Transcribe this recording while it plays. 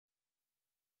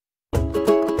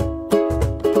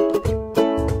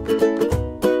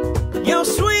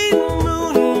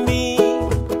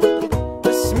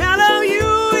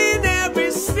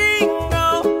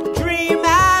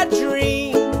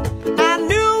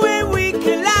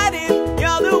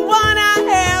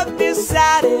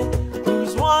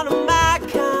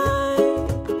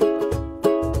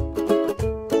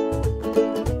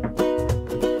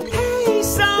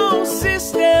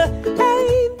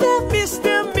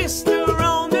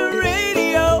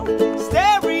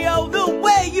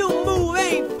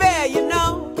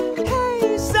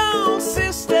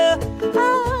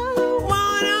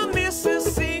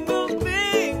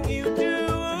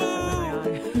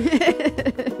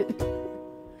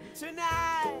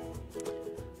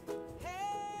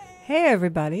Hey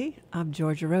everybody, I'm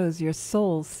Georgia Rose, your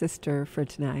soul sister for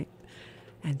tonight.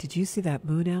 And did you see that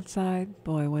moon outside?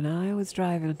 Boy, when I was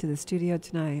driving into the studio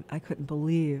tonight, I couldn't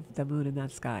believe the moon in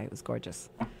that sky. It was gorgeous.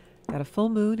 Got a full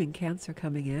moon in Cancer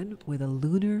coming in with a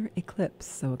lunar eclipse,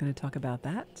 so we're going to talk about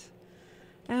that.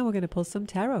 And we're going to pull some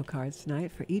tarot cards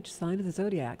tonight for each sign of the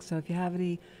zodiac. So if you have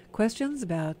any questions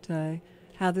about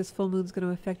how this full moon's going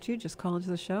to affect you, just call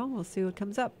into the show and we'll see what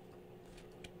comes up.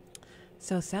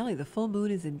 So, Sally, the full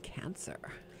moon is in Cancer.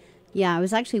 Yeah, I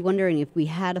was actually wondering if we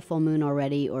had a full moon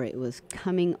already or it was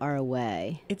coming our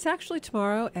way. It's actually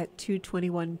tomorrow at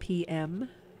 2:21 p.m.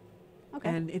 Okay.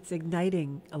 And it's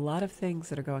igniting a lot of things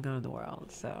that are going on in the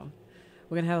world. So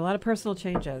we're going to have a lot of personal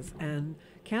changes. And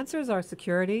Cancer is our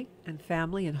security and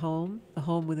family and home, the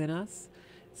home within us.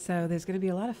 So there's going to be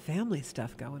a lot of family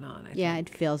stuff going on, I Yeah, think.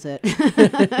 it feels it.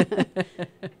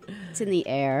 It's in the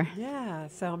air. Yeah,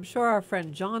 so I'm sure our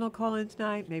friend John will call in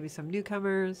tonight, maybe some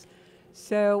newcomers.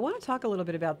 So I want to talk a little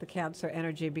bit about the Cancer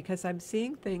energy because I'm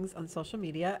seeing things on social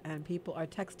media and people are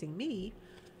texting me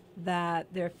that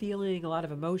they're feeling a lot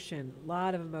of emotion.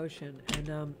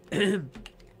 And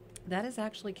that is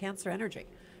actually Cancer energy.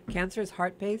 Cancer is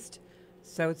heart-based,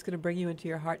 so it's going to bring you into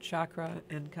your heart chakra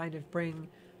and kind of bring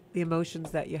the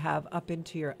emotions that you have up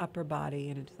into your upper body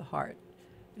and into the heart.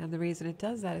 And the reason it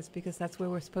does that is because that's where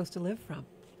we're supposed to live from.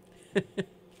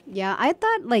 Yeah, I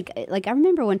thought like I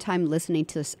remember one time listening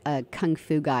to this kung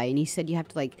fu guy, and he said you have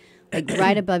to like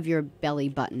right above your belly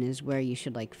button is where you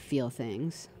should like feel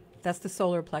things. That's the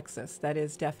solar plexus. That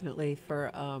is definitely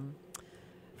for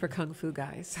kung fu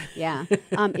guys. Yeah.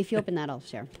 If you open that, I'll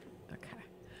share. Okay.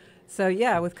 So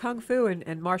yeah, with kung fu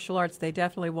and martial arts, they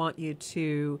definitely want you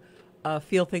to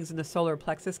feel things in the solar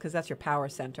plexus because that's your power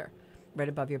center, right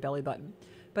above your belly button.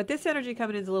 But this energy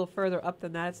coming in is a little further up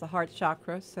than that. It's the heart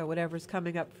chakra. So whatever's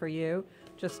coming up for you,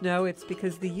 just know it's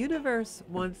because the universe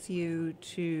wants you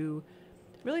to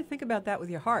really think about that with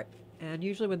your heart. And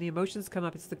usually when the emotions come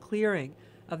up, it's the clearing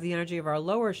of the energy of our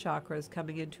lower chakras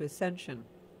coming into ascension.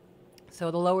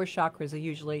 So the lower chakras are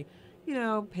usually,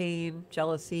 pain,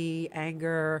 jealousy,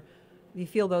 anger. You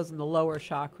feel those in the lower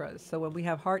chakras. So when we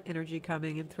have heart energy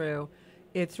coming in through,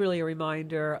 it's really a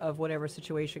reminder of whatever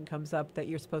situation comes up that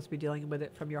you're supposed to be dealing with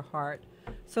it from your heart.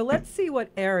 So let's see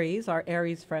what Aries, our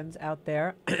Aries friends out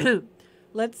there,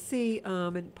 let's see,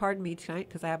 and pardon me tonight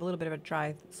because I have a little bit of a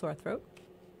dry, sore throat.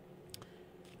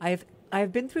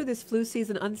 I've been through this flu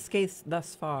season unscathed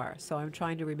thus far, so I'm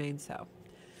trying to remain so.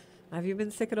 Have you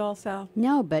been sick at all, Sal?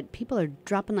 No, but people are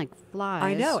dropping like flies.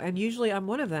 I know, and usually I'm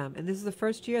one of them. And this is the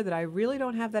first year that I really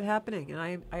don't have that happening. And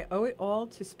I owe it all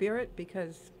to spirit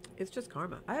because it's just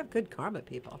karma. I have good karma,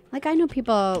 people. Like I know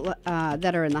people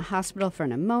that are in the hospital for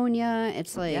pneumonia.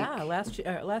 It's like Yeah, last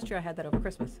year I had that over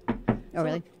Christmas. Oh,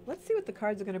 really? Let's see what the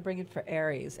cards are going to bring in for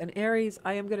Aries. And Aries,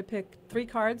 I am going to pick 3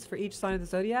 cards for each sign of the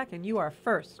zodiac, and you are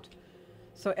first.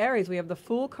 So Aries, we have the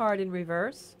Fool card in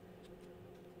reverse.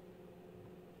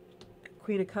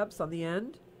 Queen of Cups on the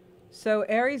end. So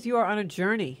Aries, you are on a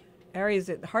journey. Aries,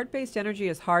 heart-based energy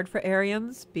is hard for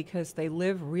Arians because they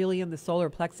live really in the solar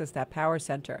plexus, that power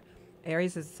center.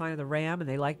 Aries is a sign of the ram, and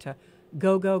they like to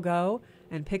go, go, go,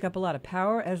 and pick up a lot of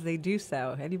power as they do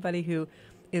so. Anybody who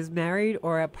is married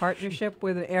or a partnership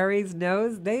with an Aries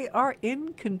knows they are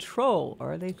in control,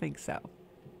 or they think so.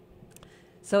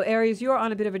 So Aries, you are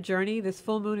on a bit of a journey. This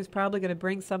full moon is probably going to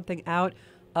bring something out,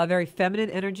 a very feminine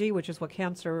energy, which is what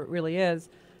Cancer really is.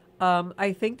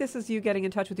 I think this is you getting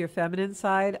in touch with your feminine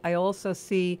side. I also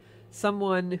see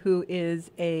someone who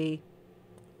is a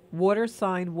water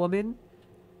sign woman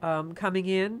coming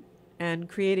in and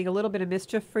creating a little bit of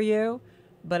mischief for you,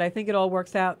 but I think it all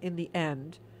works out in the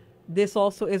end. This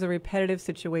also is a repetitive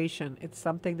situation. It's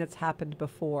something that's happened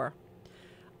before.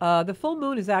 The full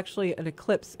moon is actually an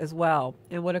eclipse as well.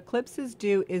 And what eclipses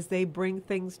do is they bring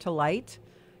things to light.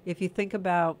 If you think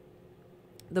about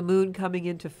the moon coming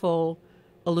into full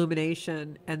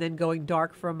illumination and then going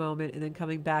dark for a moment and then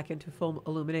coming back into full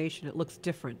illumination, it looks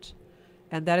different.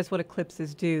 And that is what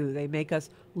eclipses do. They make us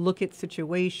look at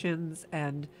situations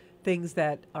and things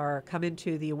that come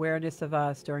into the awareness of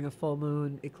us during a full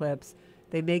moon eclipse.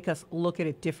 They make us look at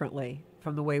it differently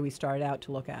from the way we started out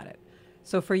to look at it.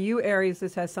 So for you, Aries,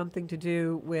 this has something to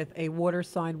do with a water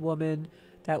sign woman.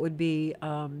 That would be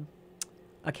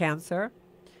a Cancer.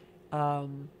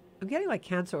 I'm getting like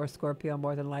Cancer or Scorpio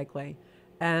more than likely.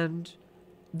 And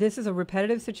this is a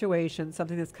repetitive situation,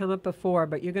 something that's come up before,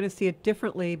 but you're going to see it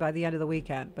differently by the end of the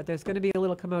weekend. But there's going to be a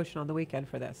little commotion on the weekend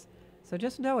for this. So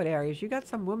just know it, Aries. You got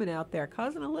some woman out there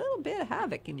causing a little bit of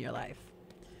havoc in your life.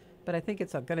 But I think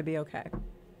it's going to be okay.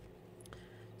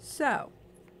 So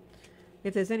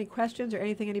If there's any questions or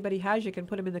anything anybody has, you can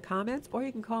put them in the comments or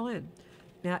you can call in.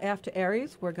 Now, after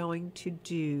Aries, we're going to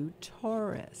do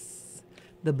Taurus,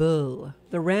 the bull.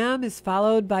 The ram is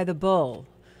followed by the bull.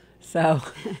 So,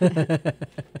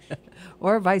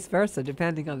 or vice versa,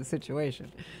 depending on the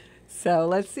situation. So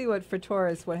let's see what for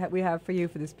Taurus, what we have for you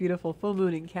for this beautiful full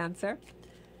moon in Cancer.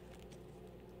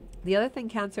 The other thing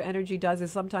Cancer energy does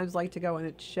is sometimes like to go in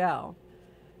its shell.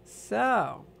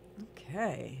 So,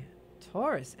 okay,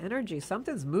 Taurus energy,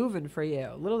 something's moving for you.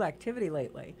 A little activity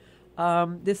lately.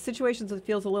 This situation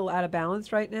feels a little out of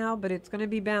balance right now, but it's going to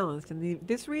be balanced. And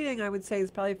this reading, I would say, is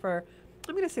probably for,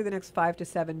 I'm going to say the next 5 to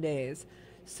 7 days.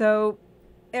 So,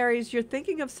 Aries, you're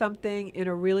thinking of something in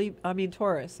a really,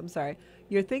 Taurus, I'm sorry.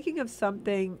 You're thinking of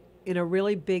something in a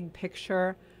really big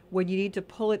picture when you need to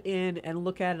pull it in and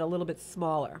look at it a little bit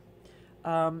smaller.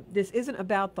 This isn't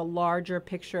about the larger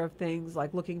picture of things,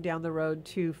 like looking down the road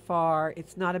too far.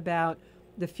 It's not about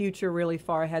the future really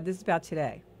far ahead. This is about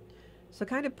today. So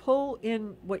kind of pull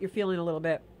in what you're feeling a little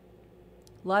bit.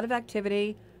 A lot of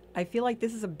activity. I feel like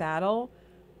this is a battle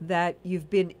that you've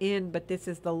been in, but this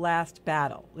is the last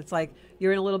battle. It's like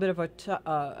you're in a little bit of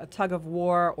a tug of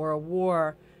war or a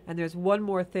war, and there's one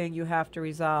more thing you have to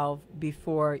resolve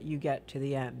before you get to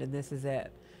the end, and this is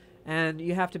it. And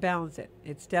you have to balance it.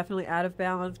 It's definitely out of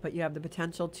balance, but you have the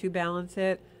potential to balance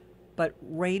it, but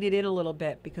rein it in a little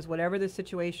bit, because whatever the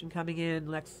situation coming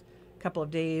in next couple of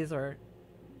days or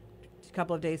a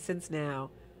couple of days since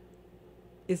now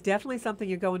is definitely something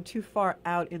you're going too far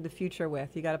out in the future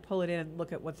with. You got to pull it in and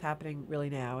look at what's happening really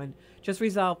now and just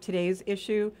resolve today's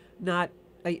issue, not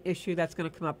an issue that's going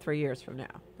to come up 3 years from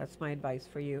now. That's my advice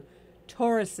for you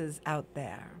Tauruses out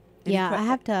there. I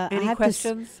have to. Any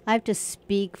questions? I have to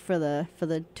speak for the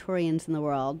Taurians in the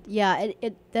world. Yeah,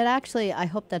 that actually. I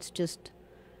hope that's just.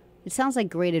 It sounds like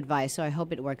great advice, so I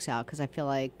hope it works out because I feel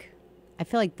like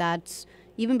that's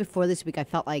even before this week. I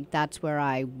felt like that's where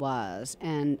I was,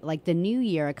 and like the new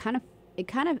year, it kind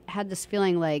of had this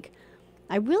feeling like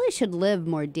I really should live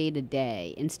more day to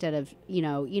day instead of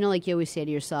like you always say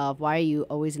to yourself, why are you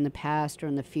always in the past or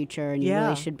in the future, and you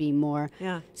really should be more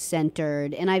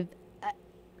centered. And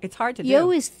it's hard to do. You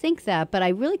always think that, but I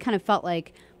really kind of felt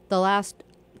like the last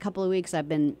couple of weeks I've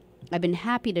been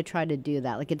happy to try to do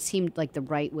that. Like it seemed like the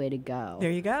right way to go.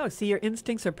 There you go. See, your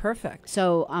instincts are perfect.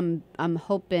 So I'm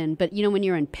hoping, but when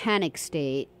you're in panic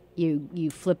state,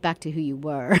 you flip back to who you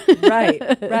were. Right.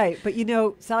 But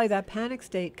Sally, that panic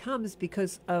state comes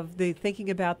because of the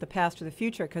thinking about the past or the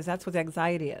future, because that's what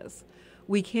anxiety is.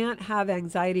 We can't have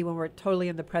anxiety when we're totally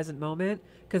in the present moment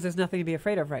because there's nothing to be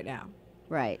afraid of right now.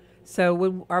 Right. So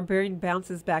when our brain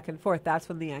bounces back and forth, that's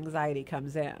when the anxiety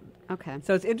comes in. Okay.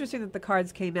 So it's interesting that the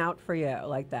cards came out for you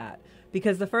like that,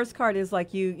 because the first card is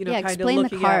like kind of looking at. Explain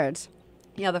the cards.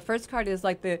 Yeah, the first card is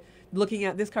like looking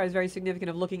at. This card is very significant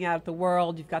of looking out at the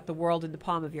world. You've got the world in the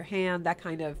palm of your hand, that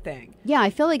kind of thing. Yeah,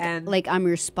 I feel like I'm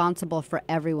responsible for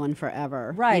everyone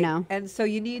forever. Right. And so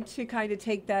you need to kind of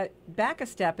take that back a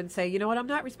step and say, you know what, I'm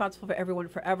not responsible for everyone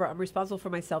forever. I'm responsible for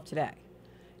myself today.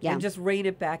 Yeah. And just rein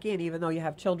it back in, even though you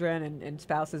have children and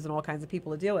spouses and all kinds of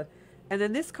people to deal with. And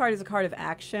then this card is a card of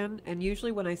action. And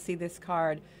usually when I see this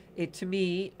card, to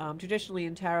me, traditionally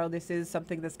in tarot, this is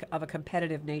something that's of a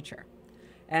competitive nature.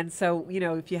 And so,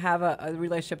 if you have a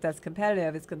relationship that's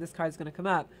competitive, this card's going to come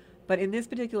up. But in this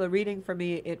particular reading for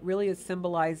me, it really is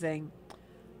symbolizing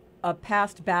a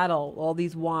past battle, all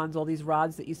these wands, all these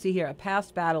rods that you see here, a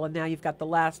past battle, and now you've got the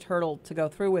last hurdle to go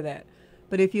through with it.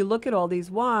 But if you look at all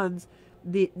these wands,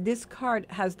 this card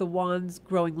has the wands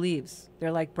growing leaves.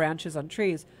 They're like branches on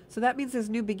trees. So that means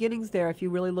there's new beginnings there if you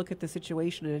really look at the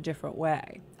situation in a different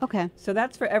way. Okay. So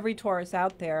that's for every Taurus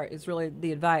out there is really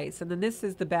the advice. And then this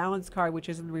is the balance card, which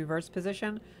is in the reverse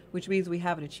position, which means we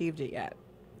haven't achieved it yet.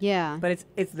 Yeah. But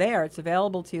it's there. It's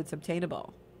available to you. It's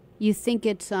obtainable. You think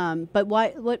it's but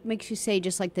what makes you say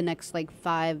just like the next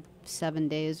 5-7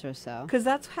 days or so? Because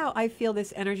that's how I feel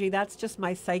this energy. That's just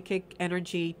my psychic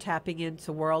energy tapping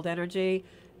into world energy.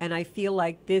 And I feel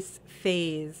like this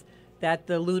phase that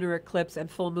the lunar eclipse and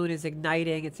full moon is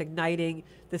igniting, it's igniting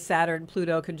the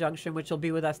Saturn-Pluto conjunction, which will be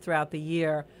with us throughout the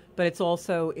year. But it's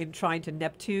also in trine to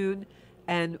Neptune.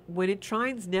 And when it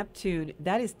trines Neptune,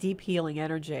 that is deep healing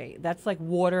energy. That's like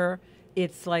water.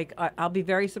 It's like, I'll be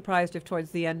very surprised if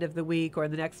towards the end of the week or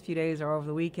in the next few days or over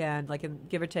the weekend, like in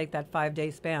give or take that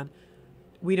 5-day span,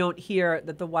 we don't hear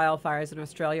that the wildfires in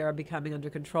Australia are becoming under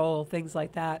control, things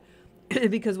like that.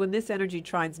 Because when this energy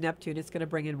trines Neptune, it's going to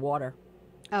bring in water.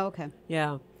 Oh, okay.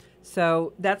 Yeah.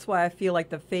 So that's why I feel like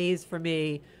the phase for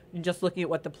me, just looking at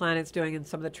what the planet's doing and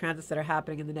some of the transits that are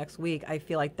happening in the next week, I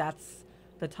feel like that's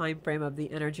the time frame of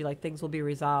the energy, like things will be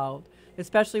resolved,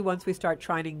 especially once we start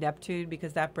trining Neptune,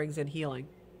 because that brings in healing.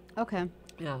 Okay.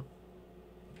 Yeah.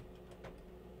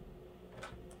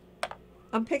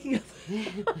 I'm picking up.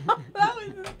 That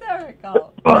was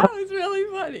hysterical. That was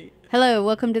really funny. Hello,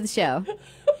 welcome to the show.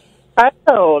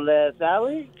 Hello,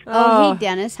 Sally. Oh, hey,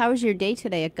 Dennis. How was your day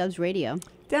today at Govs Radio?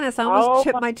 Dennis, I almost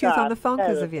chipped my my tooth God, on the phone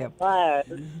because that of is you.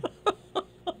 fine.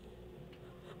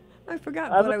 I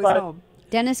forgot I'm that I was fine. home.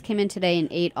 Dennis came in today and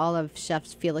ate all of Chef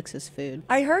Felix's food.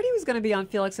 I heard he was going to be on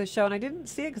Felix's show, and I didn't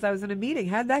see it because I was in a meeting.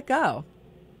 How'd that go?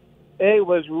 It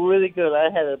was really good. I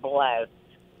had a blast.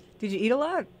 Did you eat a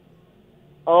lot?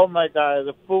 Oh my God,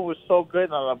 the food was so good,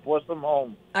 and I brought some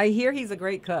home. I hear he's a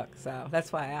great cook, so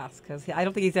that's why I asked, because I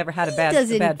don't think he's ever had a He bad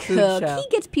doesn't food cook. show. He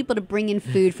gets people to bring in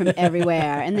food from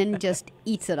everywhere and then just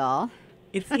eats it all.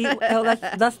 That's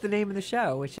the name of the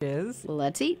show, which is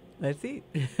Let's eat. Let's Eat.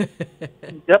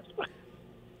 Yep.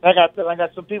 I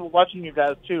got some people watching you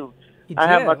guys too. You I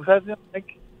have do? my cousin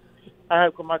Mike. I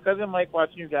have my cousin Mike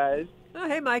watching you guys. Oh,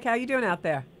 hey, Mike, how you doing out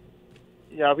there?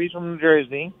 Yeah, he's from New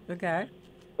Jersey, Okay.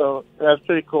 so that's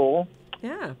pretty cool.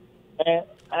 Yeah. And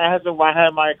I had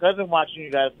my cousin watching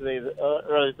you guys today,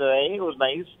 earlier today. It was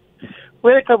nice.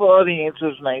 We had a couple other games. It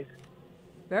was nice.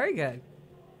 Very good.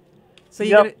 So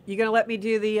Yep. you gonna let me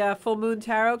do the full moon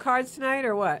tarot cards tonight,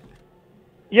 or what?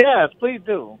 Yes, please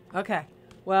do. Okay.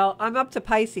 Well, I'm up to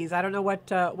Pisces. I don't know what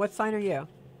sign are you?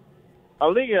 A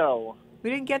Leo. We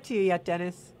didn't get to you yet,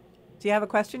 Dennis. Do you have a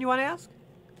question you want to ask?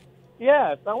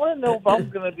 Yes, I want to know if I'm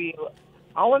going to be.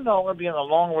 I want to know if I'm going to be in a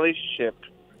long relationship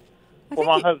with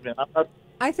my husband.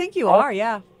 I think you are.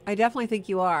 Yeah, I definitely think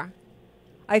you are.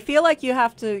 I feel like you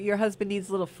have to. Your husband needs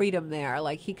a little freedom there.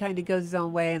 Like he kind of goes his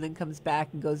own way and then comes back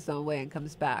and goes his own way and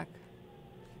comes back.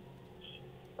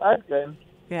 That's good.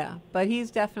 Yeah, but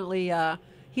he's definitely.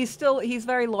 He's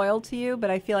very loyal to you, but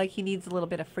I feel like he needs a little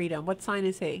bit of freedom. What sign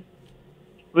is he?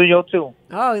 Leo too.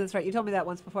 Oh, that's right. You told me that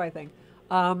once before, I think.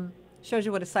 Shows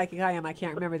you what a psychic I am. I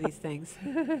can't remember these things.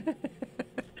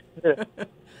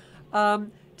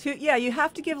 You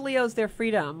have to give Leos their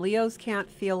freedom. Leos can't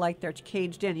feel like they're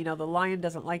caged in. You know, the lion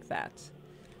doesn't like that.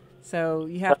 So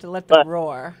you have to let them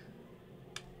roar.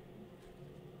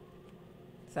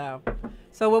 So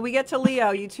when we get to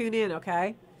Leo, you tune in,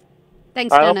 okay?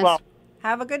 Thanks, All right, no Dennis. problem.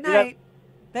 Have a good Yeah. night.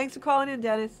 Thanks for calling in,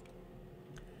 Dennis.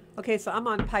 Okay, so I'm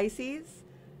on Pisces,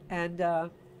 and do I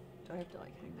have to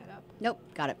hang that up? Nope,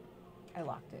 got it. I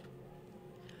locked it.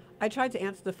 I tried to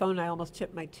answer the phone, and I almost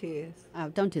chipped my tooth Oh,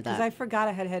 don't do because that. I forgot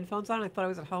I had headphones on. I thought I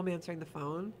was at home answering the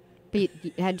phone. But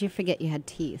how'd you forget you had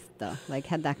teeth, though? Like,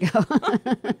 how'd that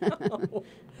go?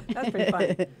 That's pretty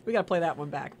funny. We got to play that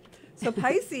one back. So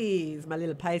Pisces, my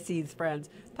little Pisces friends.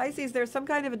 Pisces, there's some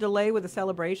kind of a delay with the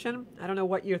celebration. I don't know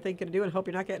what you're thinking to do, and hope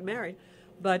you're not getting married.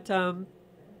 But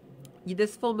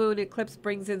this full moon eclipse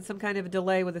brings in some kind of a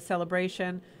delay with the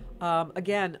celebration.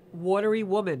 Again, watery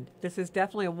woman. This is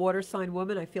definitely a water sign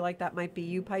woman. I feel like that might be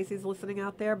you, Pisces, listening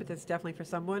out there, but that's definitely for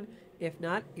someone. If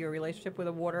not, your relationship with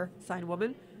a water sign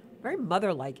woman. Very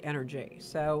mother-like energy.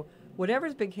 So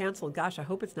whatever's been canceled, gosh, I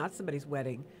hope it's not somebody's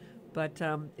wedding. But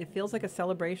it feels like a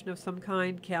celebration of some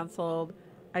kind canceled.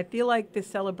 I feel like this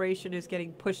celebration is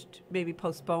getting pushed, maybe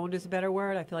postponed is a better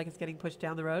word. I feel like it's getting pushed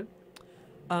down the road.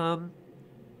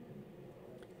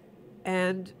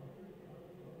 And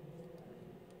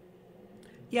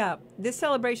yeah, this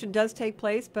celebration does take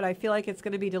place, but I feel like it's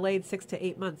going to be delayed 6 to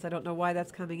 8 months. I don't know why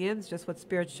that's coming in. It's just what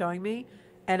Spirit's showing me.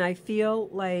 And I feel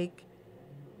like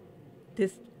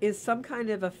this is some kind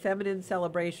of a feminine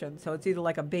celebration. So it's either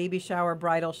like a baby shower,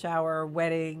 bridal shower,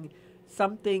 wedding,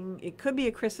 something. It could be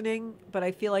a christening, but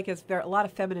I feel like it's a lot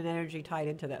of feminine energy tied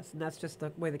into this. And that's just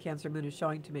the way the Cancer moon is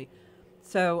showing to me.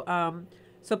 So,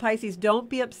 so Pisces, don't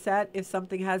be upset if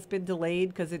something has been delayed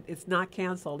because it's not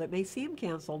canceled. It may seem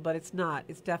canceled, but it's not.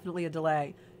 It's definitely a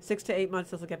delay. 6 to 8 months,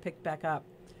 this will get picked back up.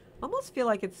 Almost feel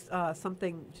like it's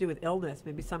something to do with illness.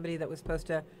 Maybe somebody that was supposed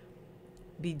to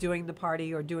be doing the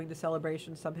party or doing the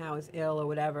celebration somehow is ill or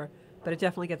whatever, but it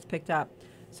definitely gets picked up.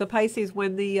 So Pisces,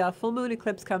 when the full moon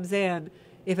eclipse comes in,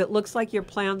 if it looks like your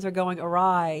plans are going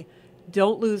awry,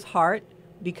 don't lose heart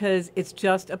because it's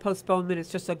just a postponement.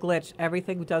 It's just a glitch.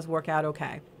 Everything does work out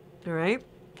okay. All right.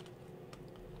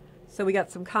 So we got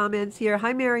some comments here.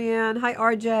 Hi, Marianne. Hi,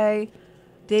 RJ.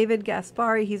 David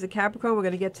Gaspari, he's a Capricorn. We're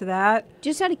going to get to that.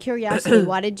 Just out of curiosity,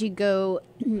 why did you go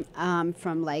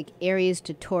from like Aries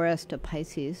to Taurus to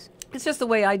Pisces? It's just the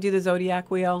way I do the zodiac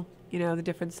wheel, you know, the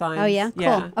different signs. Oh, yeah?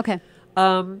 Cool. Okay.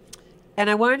 And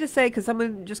I wanted to say, because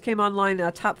someone just came online,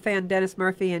 top fan Dennis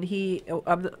Murphy, and David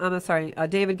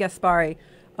Gaspari,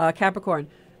 Capricorn.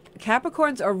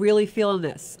 Capricorns are really feeling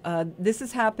this. This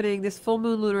is happening. This full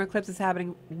moon lunar eclipse is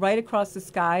happening right across the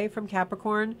sky from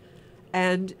Capricorn.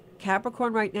 And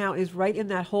Capricorn right now is right in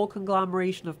that whole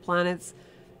conglomeration of planets.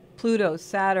 Pluto,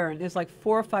 Saturn. There's like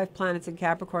 4 or 5 planets in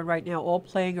Capricorn right now all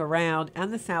playing around.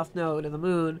 And the south node of the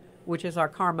moon, which is our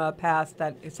karma, past,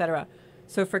 that, etc.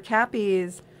 So for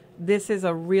Cappies, this is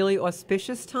a really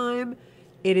auspicious time.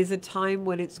 It is a time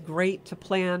when it's great to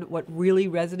plan what really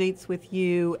resonates with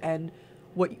you and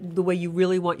the way you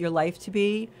really want your life to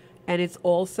be. And it's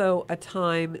also a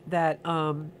time that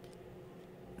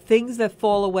things that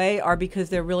fall away are because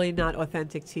they're really not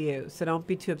authentic to you. So don't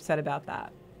be too upset about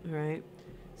that. All right.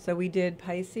 So we did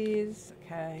Pisces.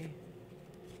 Okay.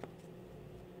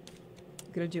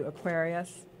 I'm going to do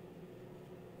Aquarius.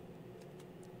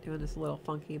 Doing this a little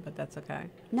funky, but that's okay.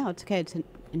 No, it's okay. It's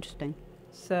interesting.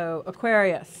 So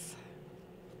Aquarius.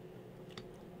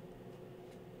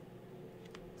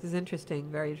 This is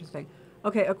interesting, very interesting.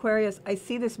 Okay, Aquarius, I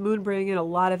see this moon bringing in a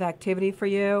lot of activity for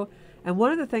you. And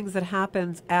one of the things that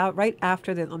happens right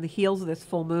after on the heels of this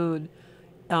full moon,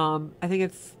 I think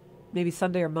it's maybe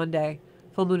Sunday or Monday.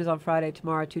 Full moon is on Friday,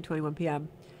 tomorrow, 2:21 p.m.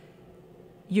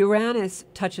 Uranus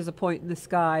touches a point in the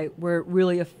sky where it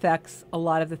really affects a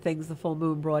lot of the things the full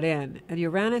moon brought in. And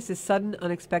Uranus is sudden,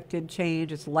 unexpected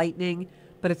change. It's lightning,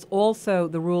 but it's also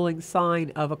the ruling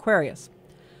sign of Aquarius.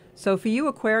 So for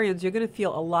you Aquarians, you're going to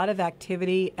feel a lot of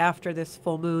activity after this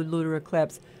full moon lunar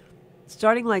eclipse.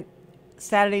 Starting like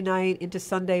Saturday night into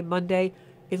Sunday, Monday,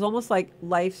 it's almost like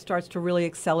life starts to really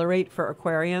accelerate for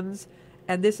Aquarians.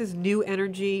 And this is new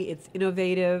energy. It's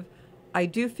innovative. I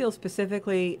do feel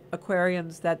specifically,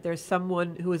 Aquarians, that there's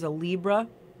someone who is a Libra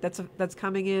that's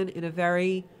coming in a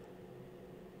very...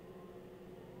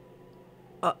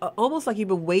 almost like you've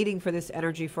been waiting for this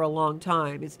energy for a long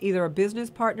time. It's either a business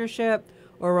partnership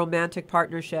or a romantic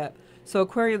partnership. So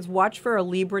Aquarians, watch for a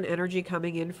Libran energy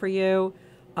coming in for you.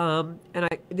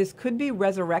 This could be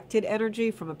resurrected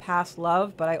energy from a past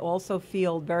love, but I also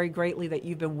feel very greatly that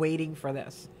you've been waiting for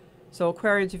this. So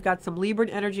Aquarians, you've got some Libran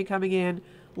energy coming in.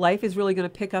 Life is really going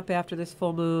to pick up after this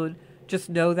full moon. Just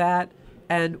know that.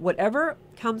 And whatever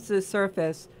comes to the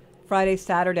surface Friday,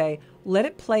 Saturday, let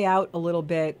it play out a little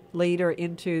bit later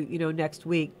into, next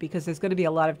week, because there's going to be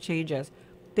a lot of changes.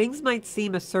 Things might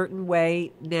seem a certain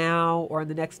way now or in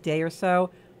the next day or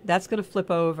so. That's going to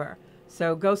flip over.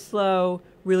 So go slow,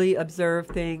 really observe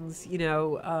things,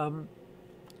 look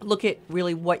at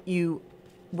really what you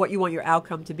want your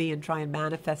outcome to be and try and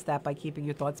manifest that by keeping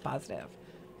your thoughts positive.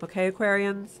 Okay,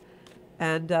 Aquarians?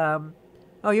 And,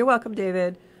 oh, you're welcome,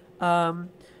 David.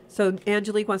 So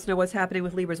Angelique wants to know what's happening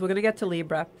with Libras. We're going to get to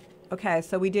Libra. Okay,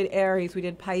 so we did Aries, we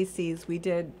did Pisces, we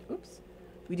did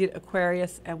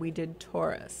Aquarius, and we did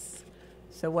Taurus.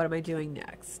 So what am I doing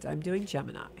next? I'm doing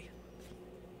Gemini.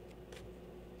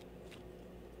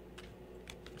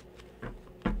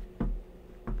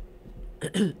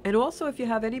 And also, if you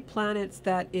have any planets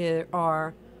that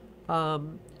are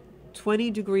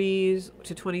 20 degrees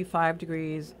to 25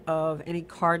 degrees of any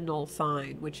cardinal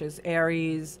sign, which is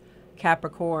Aries,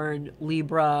 Capricorn,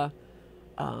 Libra,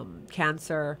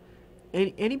 Cancer,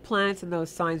 any planets in those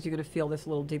signs, you're going to feel this a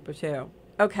little deeper too.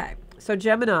 Okay, so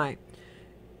Gemini.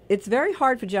 It's very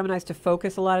hard for Geminis to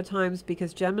focus a lot of times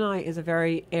because Gemini is a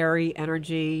very airy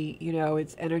energy.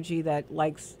 It's energy that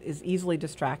is easily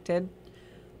distracted.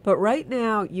 But right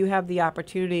now, you have the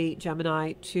opportunity,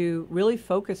 Gemini, to really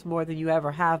focus more than you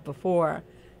ever have before.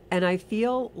 And I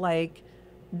feel like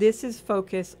this is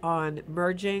focus on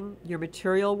merging your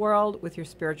material world with your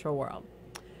spiritual world.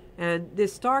 And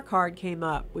this star card came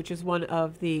up, which is one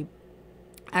of the,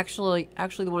 actually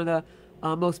one of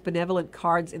the most benevolent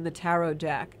cards in the tarot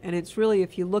deck. And it's really,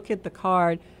 if you look at the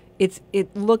card,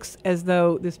 it looks as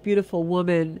though this beautiful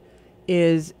woman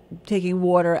is taking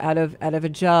water out of a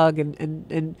jug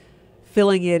and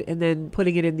filling it and then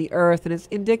putting it in the earth, and it's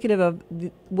indicative of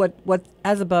what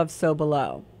as above, so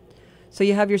below. So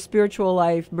you have your spiritual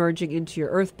life merging into your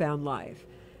earthbound life.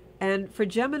 And for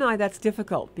Gemini, that's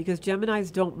difficult because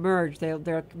Geminis don't merge.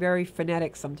 They're very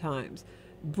frenetic sometimes.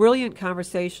 Brilliant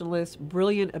conversationalists,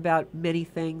 brilliant about many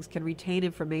things, can retain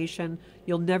information.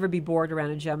 You'll never be bored around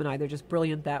a Gemini. They're just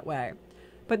brilliant that way.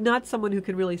 But not someone who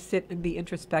can really sit and be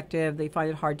introspective. They find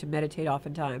it hard to meditate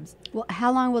oftentimes. Well,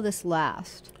 how long will this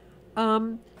last?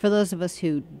 For those of us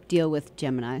who deal with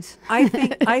Geminis. I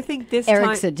think this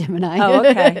Eric's a Gemini. Oh,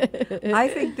 okay. I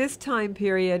think this time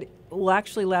period will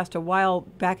actually last a while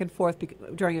back and forth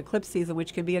during eclipse season,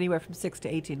 which can be anywhere from 6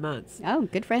 to 18 months. Oh,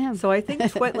 good for him. So I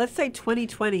think, let's say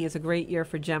 2020 is a great year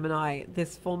for Gemini.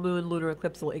 This full moon lunar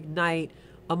eclipse will ignite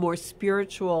a more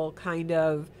spiritual kind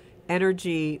of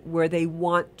energy where they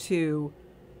want to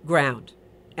ground.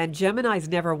 And Geminis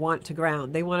never want to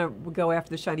ground. They want to go after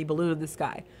the shiny balloon in the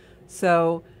sky.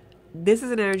 So this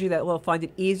is an energy that will find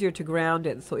it easier to ground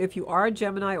in. So if you are a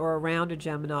Gemini or around a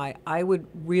Gemini, I would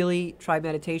really try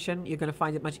meditation. You're going to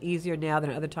find it much easier now than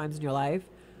at other times in your life.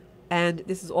 And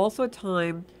this is also a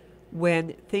time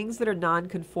when things that are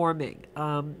non-conforming,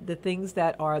 the things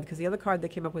that are, because the other card that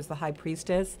came up was the High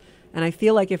Priestess. And I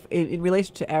feel like if in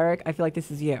relation to Eric, I feel like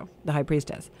this is you, the High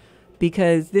Priestess.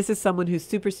 Because this is someone who's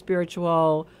super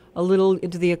spiritual, a little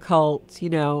into the occult, you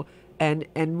know, and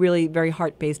really very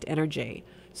heart-based energy.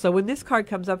 So when this card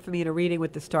comes up for me in a reading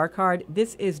with the Star card,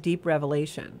 this is deep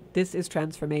revelation. This is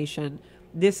transformation.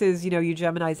 This is, you know, you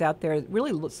Geminis out there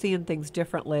really seeing things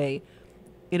differently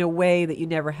in a way that you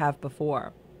never have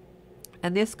before.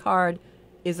 And this card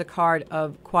is a card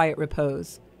of quiet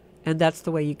repose, and that's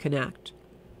the way you connect.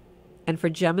 And for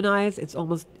Geminis, it's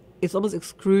almost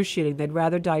excruciating. They'd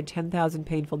rather die 10,000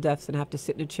 painful deaths than have to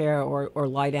sit in a chair or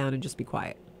lie down and just be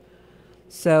quiet.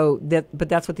 But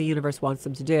that's what the universe wants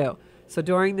them to do. So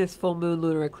during this full moon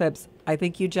lunar eclipse, I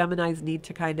think you Geminis need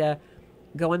to kind of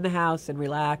go in the house and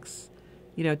relax,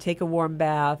 you know, take a warm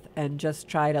bath and just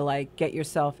try to like get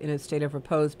yourself in a state of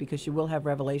repose, because you will have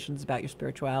revelations about your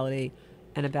spirituality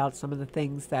and about some of the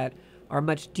things that are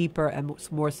much deeper and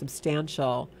more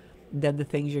substantial than the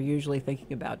things you're usually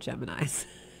thinking about, Geminis.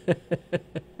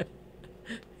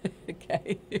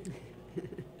 Okay.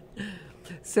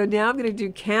 So now I'm going to do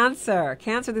Cancer.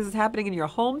 Cancer, this is happening in your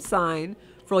home sign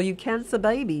for all you Cancer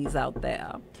babies out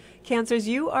there. Cancers,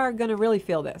 you are going to really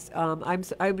feel this.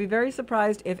 I'd be very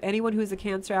surprised if anyone who's a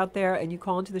Cancer out there and you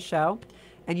call into the show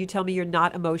and you tell me you're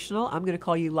not emotional, I'm going to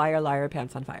call you liar, liar,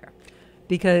 pants on fire.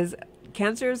 Because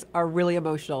Cancers are really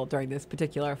emotional during this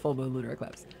particular full moon lunar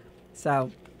eclipse. So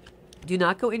do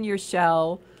not go in your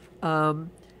shell.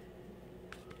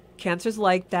 Cancers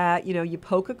like that. You know, you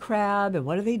poke a crab and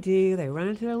what do? They run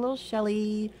into their little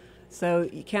shelly. So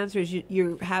Cancers,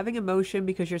 you're having emotion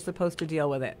because you're supposed to deal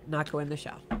with it, not go in the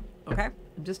shell. Okay?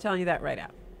 I'm just telling you that right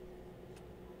out.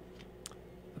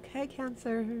 Okay,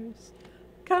 Cancers.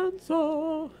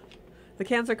 Cancer. The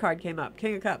Cancer card came up.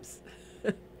 King of Cups.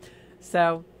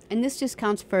 So... And this just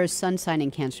counts for sun sign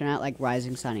in Cancer, not like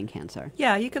rising sign in Cancer.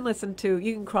 Yeah, you can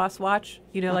you can cross watch,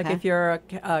 you know, like if you're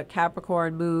a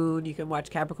Capricorn moon, you can watch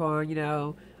Capricorn, you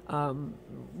know,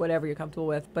 whatever you're comfortable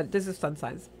with. But this is sun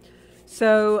signs.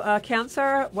 So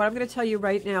Cancer, what I'm going to tell you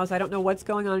right now is I don't know what's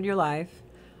going on in your life.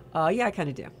 Yeah, I kind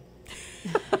of do.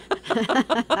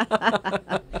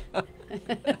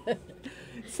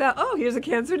 So, here's a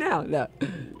Cancer now. No.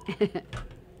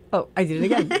 Oh, I did it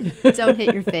again. Don't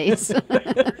hit your face.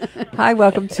 Hi,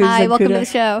 welcome to Hi, welcome to the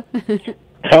show.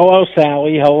 Hello,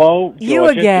 Sally. Hello, Georgia. You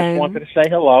again. Just wanted to say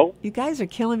hello. You guys are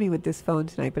killing me with this phone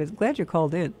tonight, but I'm glad you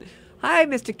called in. Hi,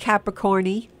 Mr.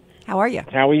 Capricorny. How are you?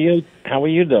 How are you? How are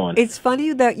you doing? It's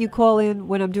funny that you call in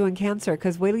when I'm doing Cancer,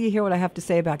 because wait till you hear what I have to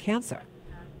say about Cancer.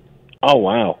 Oh,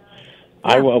 wow. Yeah.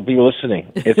 I will be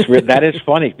listening. That is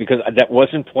funny because that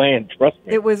wasn't planned. Trust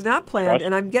me. It was not planned,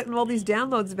 and I'm getting all these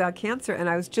downloads about Cancer, and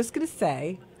I was just going to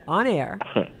say on air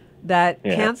that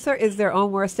Cancer is their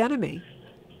own worst enemy,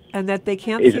 and that they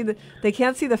can't see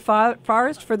the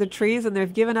forest for the trees, and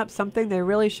they've given up something they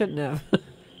really shouldn't have.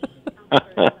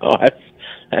 Oh,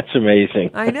 that's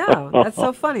amazing. I know. That's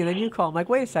so funny. And then you call. I'm like,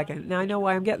 wait a second. Now I know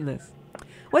why I'm getting this.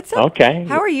 What's up? Okay.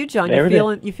 How are you, John?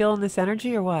 You feeling this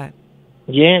energy or what?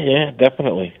 Yeah,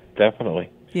 definitely.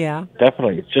 Yeah.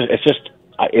 Definitely.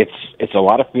 It's a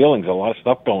lot of feelings, a lot of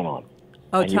stuff going on.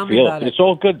 Oh, and tell me about it. It's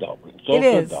all good though. It's all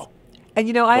good though. And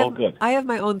you know, I have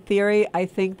my own theory. I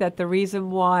think that the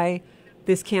reason why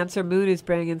this Cancer moon is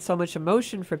bringing in so much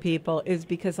emotion for people is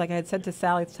because, like I had said to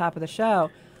Sally at the top of the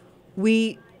show,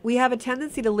 we have a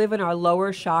tendency to live in our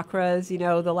lower chakras, you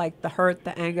know, the hurt,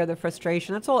 the anger, the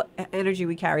frustration. That's all energy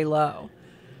we carry low.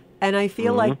 And I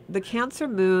feel like the Cancer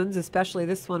moons, especially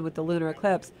this one with the lunar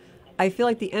eclipse, I feel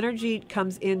like the energy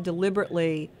comes in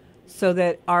deliberately so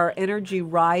that our energy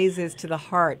rises to the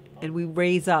heart and we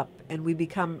raise up and we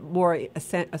become more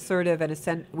assertive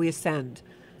and we ascend.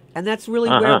 And that's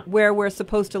really where we're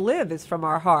supposed to live, is from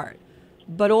our heart.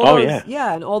 But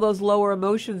all those lower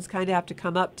emotions kind of have to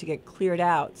come up to get cleared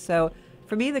out. So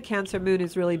for me, the Cancer moon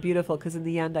is really beautiful because in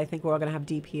the end, I think we're all going to have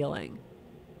deep healing.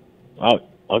 Oh,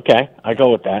 okay. I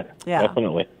go with that. Yeah.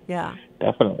 Definitely. Yeah.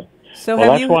 Definitely. So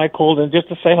that's why I called in, just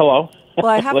to say hello. Well,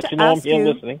 I have to ask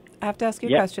you. Listening. I have to ask you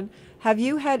a question. Have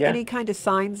you had any kind of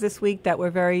signs this week that were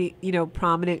very,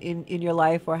 prominent in your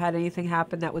life, or had anything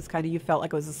happen that was kind of, you felt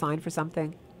like it was a sign for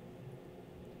something?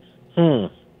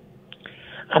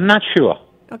 I'm not sure.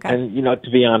 Okay. And,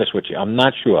 to be honest with you, I'm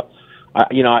not sure.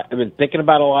 I've been thinking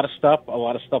about a lot of stuff. A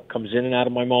lot of stuff comes in and out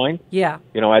of my mind. Yeah.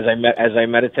 As I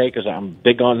meditate, because I'm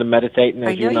big on the meditating, as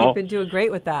I know you know. you've been doing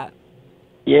great with that.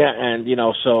 Yeah, and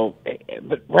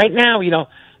but right now,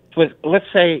 let's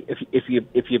say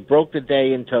if you broke the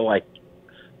day into like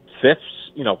fifths,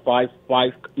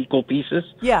 five equal pieces.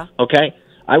 Yeah. Okay,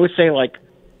 I would say like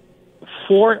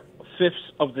 4/5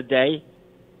 of the day,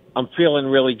 I'm feeling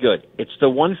really good. It's the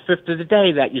 1/5 of the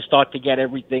day that you start to get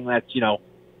everything that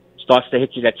starts to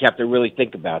hit you that you have to really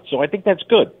think about. So I think that's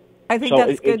good. I think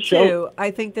that's good too. I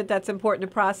think that's important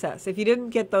to process. If you didn't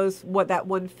get that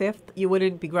 1/5, you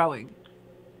wouldn't be growing.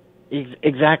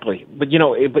 Exactly, but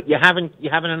but you're having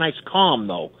a nice calm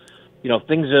though.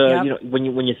 Things are Yep. when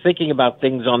you're thinking about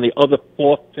things on the other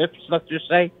 4/5, let's just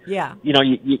say. Yeah.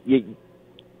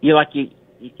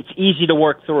 It's easy to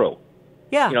work through.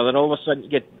 Yeah. Then all of a sudden you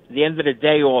get the end of the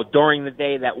day or during the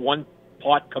day that one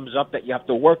part comes up that you have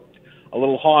to work a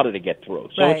little harder to get through.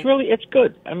 So Right. it's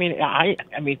good. I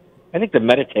think the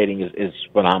meditating is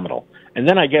phenomenal. And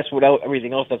then I guess without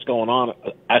everything else that's going on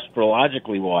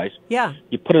astrologically wise, Yeah.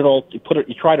 you try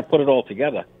to put it all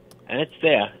together, and it's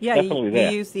there. Yeah, Definitely you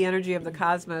there. use the energy of the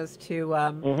cosmos to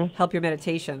help your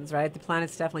meditations, right? The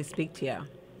planets definitely speak to you.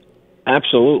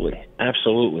 Absolutely.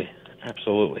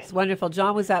 It's wonderful.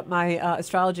 John was at my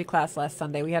astrology class last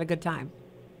Sunday. We had a good time.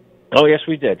 Oh, yes,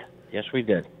 we did.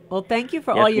 Well, thank you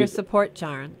for Yes, all we your did. support,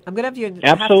 John. I'm going to have you.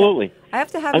 Absolutely. I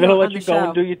have to have I'm you going to on let you the go show.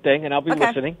 and do your thing, and I'll be Okay.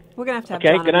 listening. We're going to have Okay,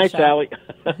 John good on the night, show.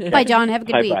 Sally. Bye, John. Have a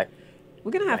good week. Bye-bye.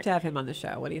 We're going to have to have him on the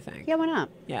show. What do you think? Yeah, why not?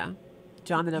 Yeah.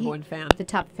 John, the number one fan. The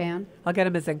top fan. I'll get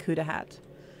him a Zenkuda hat.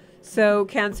 So,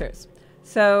 Cancers.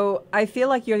 So, I feel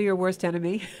like you're your worst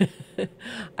enemy.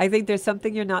 I think there's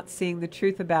something you're not seeing the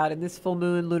truth about, and this full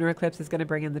moon lunar eclipse is going to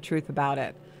bring in the truth about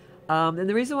it. And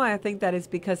the reason why I think that is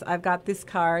because I've got this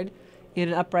card in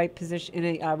an upright position,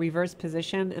 in a reverse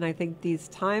position, and I think it's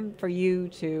time for you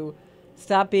to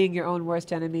stop being your own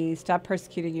worst enemy, stop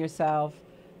persecuting yourself.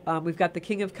 We've got the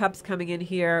King of Cups coming in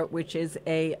here, which is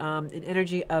an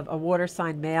energy of a water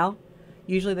sign male.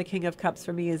 Usually the King of Cups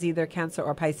for me is either Cancer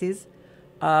or Pisces.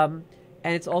 And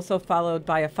it's also followed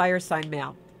by a fire sign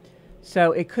male.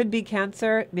 So it could be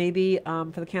Cancer. Maybe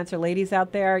for the Cancer ladies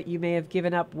out there, you may have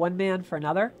given up one man for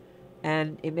another,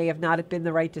 and it may have not been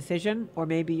the right decision, or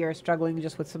maybe you're struggling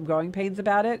just with some growing pains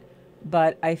about it.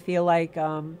 But I feel like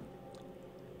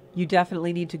you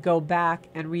definitely need to go back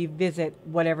and revisit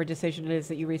whatever decision it is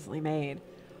that you recently made.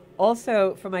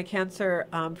 Also, for my Cancer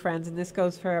friends, and this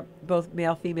goes for both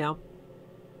male, female,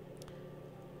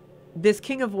 this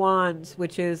King of Wands,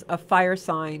 which is a fire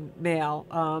sign male,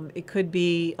 it could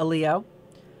be a Leo,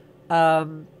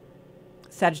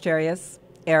 Sagittarius,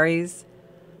 Aries.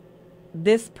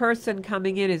 This person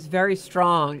coming in is very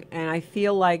strong, and I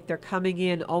feel like they're coming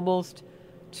in almost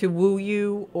to woo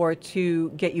you or to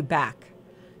get you back.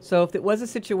 So if it was a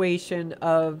situation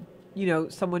of,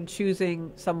 someone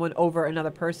choosing someone over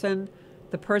another person,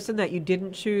 the person that you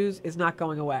didn't choose is not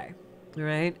going away. All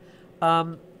right.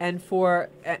 And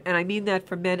I mean that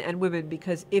for men and women,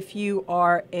 because if you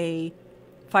are a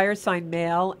fire sign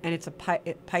male and it's a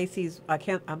Pisces,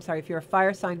 if you're a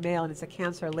fire sign male and it's a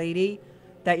Cancer lady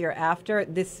that you're after,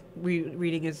 this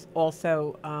reading is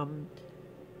also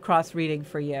cross reading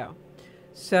for you.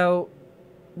 So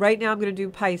right now I'm going to do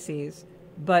Pisces,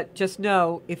 but just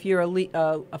know if you're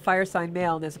a fire sign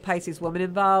male and there's a Pisces woman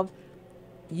involved,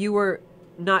 you were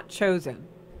not chosen.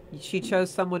 She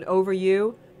chose someone over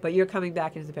you, but you're coming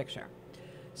back into the picture.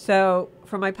 So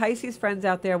for my Pisces friends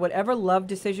out there, whatever love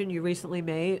decision you recently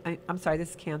made, I'm sorry,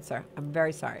 this is Cancer. I'm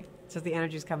very sorry. It's just the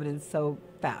energy is coming in so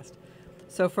fast.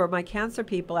 So for my Cancer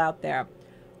people out there,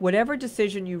 whatever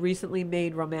decision you recently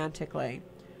made romantically,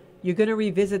 you're going to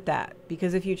revisit that,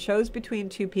 because if you chose between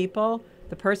two people,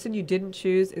 the person you didn't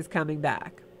choose is coming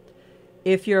back.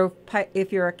 If you're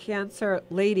a Cancer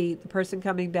lady, the person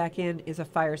coming back in is a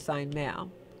fire sign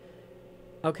male.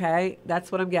 Okay,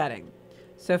 that's what I'm getting.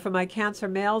 So for my Cancer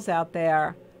males out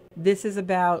there, this is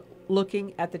about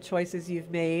looking at the choices you've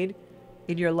made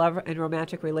in your love and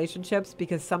romantic relationships,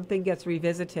 because something gets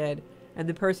revisited and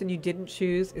the person you didn't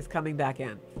choose is coming back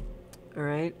in. All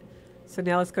right. So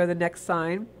now let's go to the next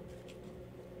sign,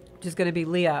 which is going to be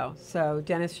Leo. So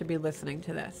Dennis should be listening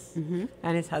to this,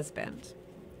 and his husband.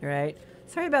 All right.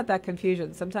 Sorry about that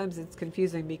confusion. Sometimes it's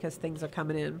confusing because things are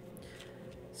coming in.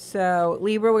 So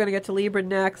Libra, we're going to get to Libra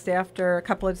next after a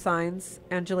couple of signs.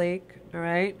 Angelique, all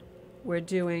right? We're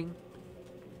doing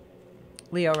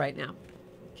Leo right now.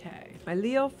 Okay. My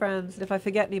Leo friends, and if I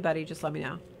forget anybody, just let me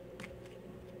know.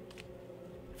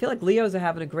 I feel like Leos are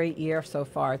having a great year so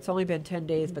far. It's only been 10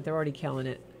 days, but they're already killing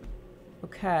it.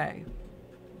 Okay.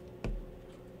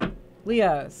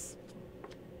 Leos.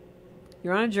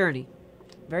 You're on a journey.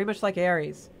 Very much like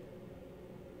Aries.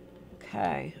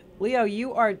 Okay. Leo,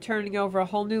 you are turning over a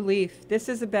whole new leaf. This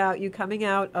is about you coming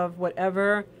out of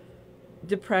whatever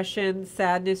depression,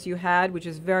 sadness you had, which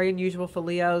is very unusual for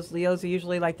Leos. Leos are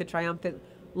usually like the triumphant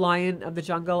lion of the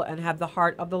jungle and have the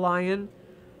heart of the lion.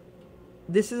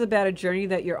 This is about a journey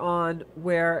that you're on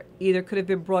where either could have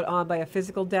been brought on by a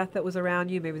physical death that was around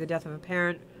you, maybe the death of a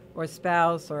parent or a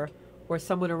spouse or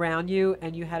someone around you,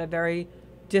 and you had a very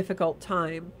difficult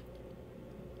time.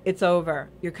 It's over.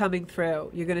 You're coming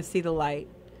through. You're going to see the light.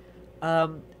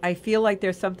 I feel like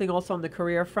there's something also on the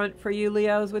career front for you,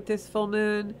 Leos, with this full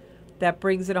moon that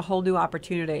brings in a whole new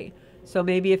opportunity. So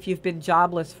maybe if you've been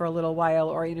jobless for a little while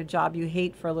or in a job you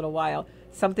hate for a little while,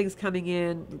 something's coming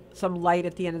in, some light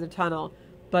at the end of the tunnel.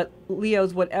 But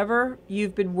Leos, whatever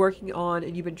you've been working on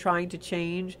and you've been trying to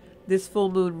change, this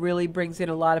full moon really brings in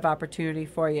a lot of opportunity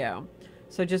for you.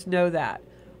 So just know that.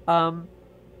 In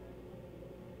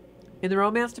the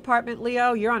romance department,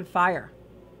 Leo, you're on fire.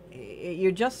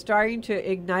 You're just starting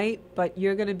to ignite, but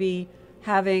you're going to be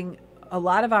having a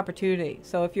lot of opportunity.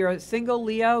 So if you're a single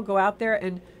Leo, go out there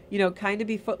and, kind of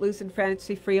be footloose and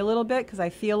fantasy free a little bit, because I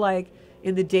feel like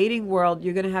in the dating world,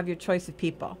 you're going to have your choice of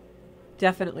people.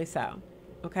 Definitely so.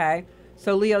 Okay?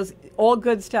 So Leo's, all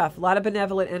good stuff. A lot of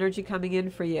benevolent energy coming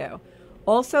in for you.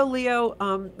 Also, Leo,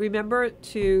 remember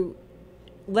to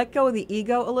let go of the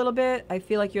ego a little bit. I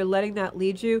feel like you're letting that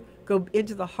lead you. Go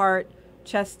into the heart,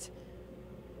 chest,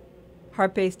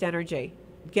 heart-based energy.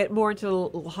 Get more into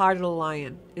the heart of the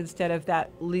lion instead of that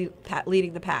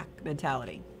leading the pack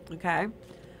mentality. Okay?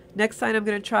 Next sign I'm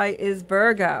going to try is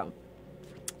Virgo.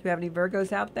 Do you have any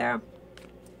Virgos out there?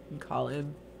 You can call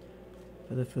in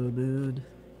for the full moon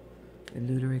and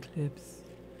lunar eclipse.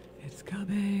 It's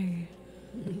coming.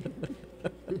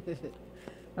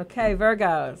 Okay,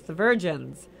 Virgos, the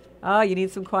virgins. Oh, you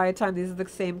need some quiet time. These are the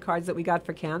same cards that we got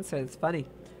for Cancer. It's funny,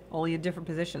 only in different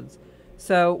positions.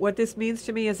 So what this means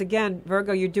to me is, again,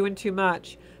 Virgo, you're doing too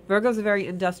much. Virgos are very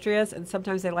industrious, and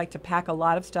sometimes they like to pack a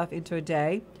lot of stuff into a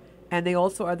day. And they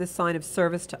also are the sign of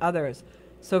service to others.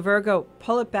 So Virgo,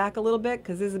 pull it back a little bit,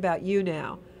 because this is about you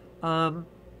now.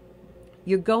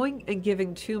 You're going and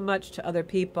giving too much to other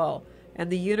people.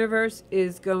 And the universe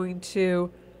is going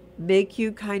to make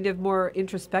you kind of more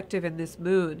introspective in this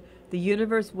moon. The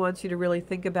universe wants you to really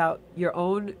think about your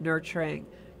own nurturing.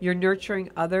 You're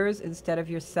nurturing others instead of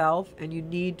yourself, and you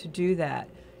need to do that.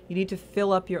 You need to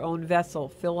fill up your own vessel,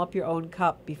 fill up your own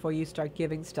cup before you start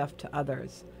giving stuff to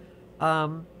others.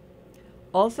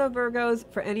 Also, Virgos,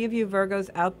 for any of you Virgos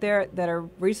out there that are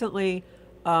recently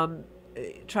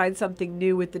tried something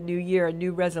new with the new year, a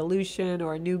new resolution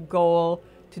or a new goal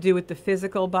to do with the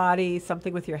physical body,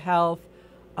 something with your health,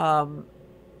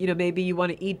 maybe you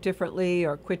want to eat differently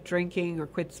or quit drinking or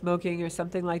quit smoking or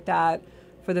something like that.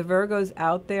 For the Virgos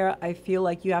out there, I feel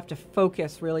like you have to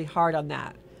focus really hard on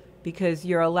that, because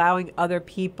you're allowing other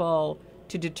people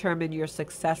to determine your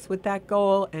success with that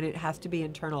goal, and it has to be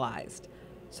internalized.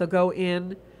 So go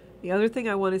in. The other thing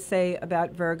I want to say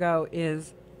about Virgo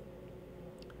is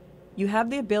you have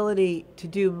the ability to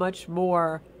do much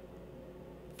more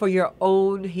for your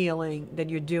own healing than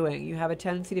you're doing. You have a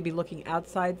tendency to be looking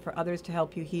outside for others to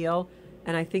help you heal.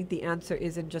 And I think the answer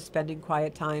isn't just spending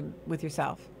quiet time with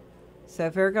yourself. So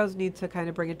Virgos need to kind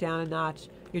of bring it down a notch.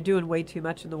 You're doing way too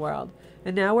much in the world.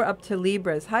 And now we're up to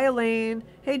Libras. Hi, Elaine.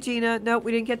 Hey, Gina. Nope,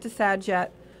 we didn't get to Sag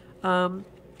yet. So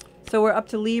we're up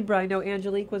to Libra. I know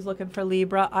Angelique was looking for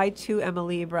Libra. I, too, am a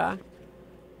Libra.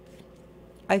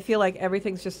 I feel like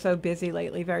everything's just so busy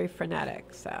lately, very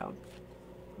frenetic. So,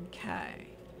 okay.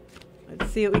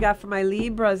 Let's see what we got for my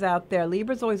Libras out there.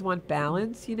 Libras always want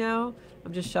balance,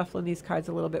 I'm just shuffling these cards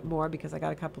a little bit more because I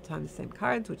got a couple times the same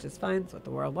cards, which is fine. It's what the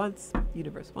world wants,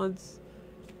 universe wants.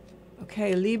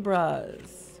 Okay,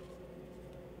 Libras.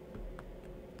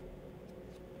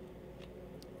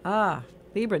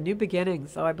 Libra, new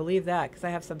beginnings. Oh, I believe that, because I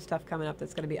have some stuff coming up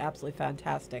that's going to be absolutely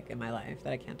fantastic in my life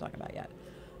that I can't talk about yet.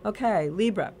 Okay,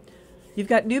 Libra. You've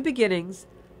got new beginnings.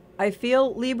 I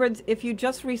feel, Librans, if you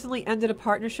just recently ended a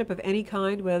partnership of any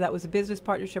kind, whether that was a business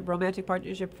partnership, romantic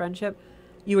partnership, friendship,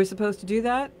 you were supposed to do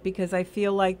that, because I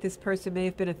feel like this person may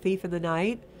have been a thief in the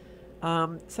night.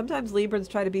 Sometimes Librans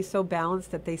try to be so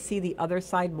balanced that they see the other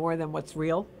side more than what's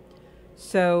real.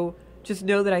 So just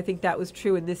know that I think that was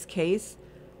true in this case.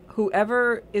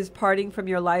 Whoever is parting from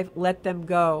your life, let them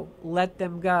go. Let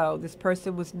them go. This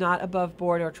person was not above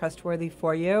board or trustworthy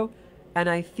for you. And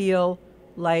I feel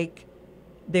like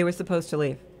they were supposed to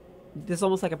leave. There's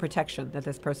almost like a protection that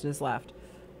this person has left.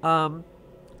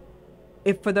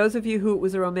 If for those of you who it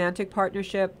was a romantic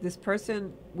partnership, this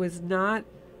person was not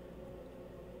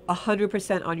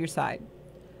 100% on your side.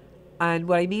 And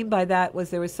what I mean by that was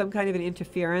there was some kind of an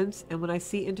interference. And when I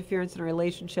see interference in a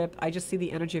relationship, I just see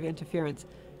the energy of interference.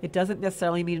 It doesn't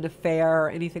necessarily mean an affair or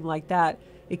anything like that.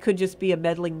 It could just be a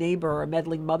meddling neighbor or a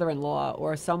meddling mother-in-law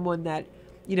or someone that,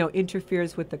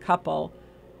 interferes with the couple,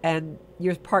 and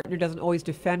your partner doesn't always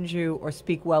defend you or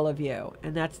speak well of you.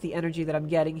 And that's the energy that I'm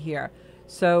getting here.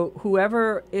 So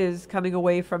whoever is coming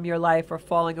away from your life or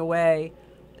falling away,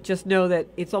 just know that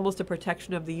it's almost a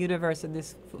protection of the universe in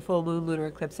this full moon lunar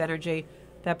eclipse energy.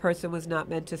 That person was not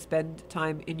meant to spend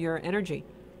time in your energy.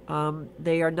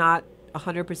 They are not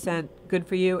 100% good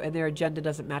for you, and their agenda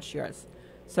doesn't match yours.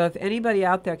 So if anybody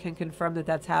out there can confirm that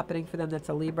that's happening for them, that's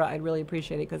a Libra, I'd really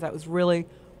appreciate it, because that was really,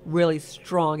 really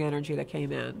strong energy that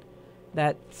came in.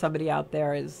 That somebody out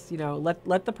there is,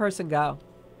 let the person go.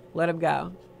 Let them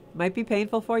go. Might be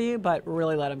painful for you, but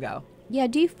really let them go. Yeah,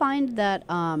 do you find that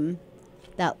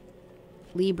that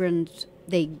Librans,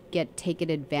 they get taken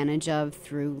advantage of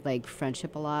through like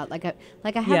friendship a lot? Like I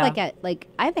have I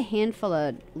have a handful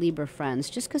of Libra friends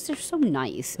just because they're so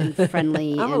nice and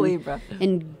friendly. I'm a Libra.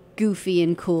 And goofy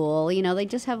and cool. They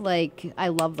just have I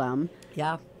love them.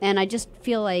 Yeah. And I just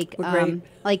feel like every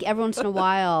once in a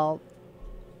while,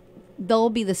 there'll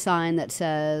be the sign that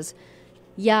says,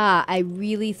 yeah, I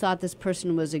really thought this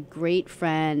person was a great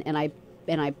friend, and I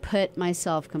put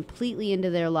myself completely into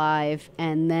their life,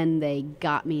 and then they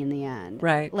got me in the end.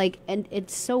 Right. And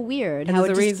it's so weird. And how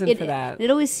there's a reason for that. It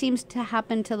always seems to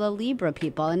happen to the Libra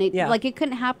people, and it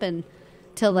couldn't happen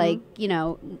to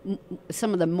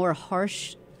some of the more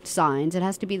harsh signs. It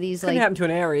has to be these Couldn't happen to an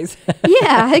Aries.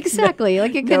 Yeah, exactly.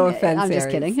 It no offense, I'm just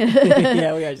Aries. kidding.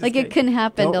 Yeah, we are just kidding. It couldn't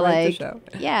happen Don't write the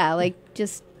show.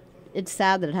 just it's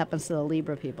sad that it happens to the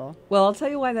Libra people. Well, I'll tell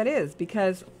you why that is,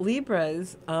 because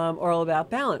Libras are all about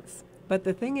balance. But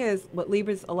the thing is, what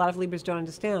a lot of Libras don't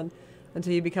understand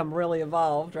until you become really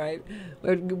evolved, right?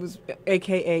 It was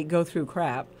AKA go through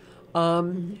crap.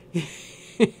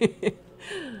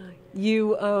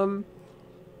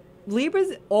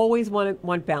 Libras always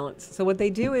want balance. So what they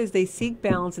do is they seek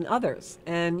balance in others.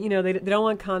 And, they don't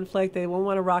want conflict. They won't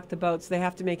want to rock the boat. So they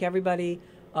have to make everybody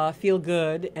feel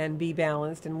good and be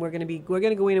balanced. And we're going to go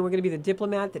in and we're going to be the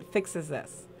diplomat that fixes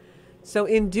this. So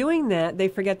in doing that, they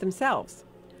forget themselves.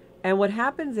 And what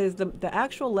happens is the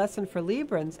actual lesson for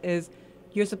Librans is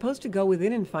you're supposed to go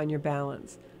within and find your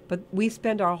balance. But we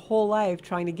spend our whole life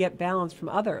trying to get balance from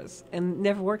others, and it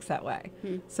never works that way.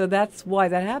 So that's why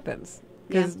that happens.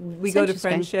 Because we go to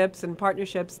friendships and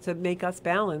partnerships to make us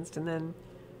balanced, and then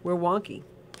we're wonky.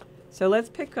 So let's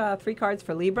pick 3 cards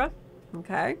for Libra.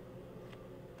 Okay.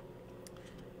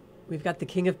 We've got the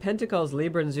King of Pentacles.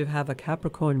 Librans, you have a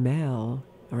Capricorn male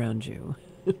around you.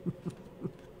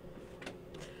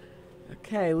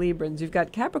 Okay, Librans, you've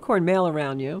got Capricorn male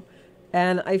around you.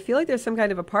 And I feel like there's some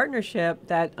kind of a partnership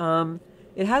that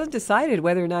it hasn't decided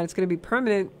whether or not it's going to be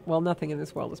permanent. Well, nothing in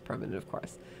this world is permanent, of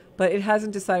course. But it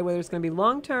hasn't decided whether it's going to be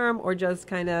long-term or just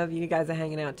kind of you guys are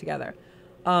hanging out together.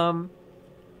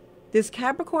 This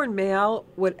Capricorn male,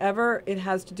 whatever it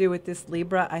has to do with this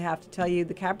Libra, I have to tell you,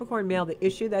 the Capricorn male, the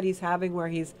issue that he's having where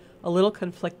he's a little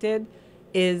conflicted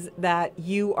is that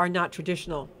you are not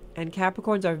traditional. And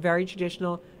Capricorns are very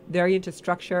traditional, very into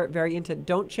structure, very into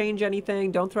don't change anything,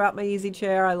 don't throw out my easy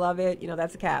chair, I love it.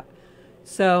 That's a Cap.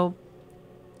 So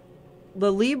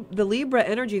the Libra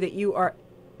energy that you are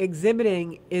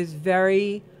exhibiting is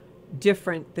very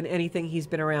different than anything he's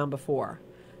been around before.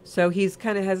 So he's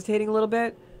kind of hesitating a little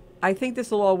bit. I think this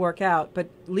will all work out, but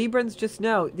Librans, just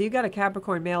know that you've got a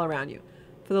Capricorn male around you.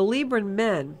 For the Libran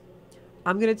men,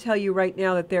 I'm going to tell you right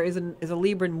now that there is a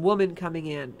Libran woman coming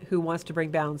in who wants to bring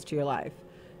balance to your life.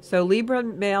 So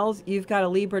Libran males, you've got a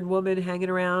Libran woman hanging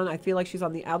around. I feel like she's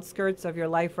on the outskirts of your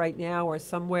life right now, or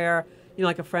somewhere,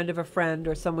 like a friend of a friend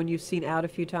or someone you've seen out a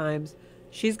few times.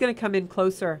 She's going to come in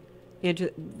closer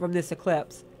from this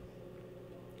eclipse.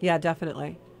 Yeah,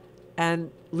 definitely.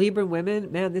 And Libran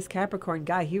women, man, this Capricorn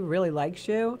guy, he really likes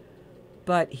you,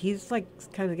 but he's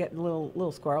kind of getting a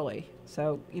little squirrely.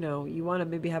 So, you want to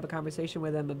maybe have a conversation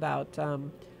with him about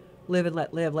live and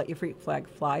let live. Let your freak flag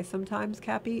fly sometimes,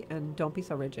 Cappy, and don't be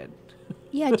so rigid.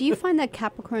 Yeah, do you find that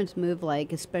Capricorns move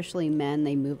especially men,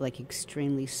 they move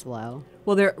extremely slow?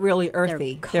 Well, they're really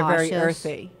earthy. They're very cautious.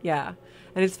 earthy, yeah.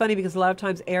 And it's funny because a lot of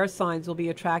times air signs will be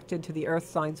attracted to the earth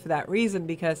signs for that reason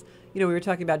because, we were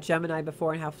talking about Gemini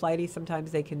before and how flighty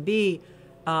sometimes they can be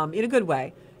in a good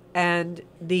way. And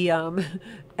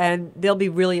and they'll be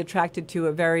really attracted to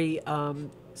a very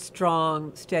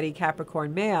strong, steady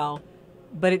Capricorn male,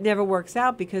 but it never works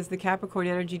out because the Capricorn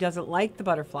energy doesn't like the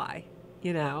butterfly,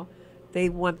 They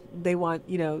want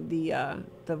the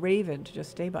raven to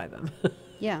just stay by them.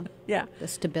 Yeah. Yeah. The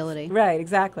stability. Right,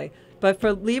 exactly. But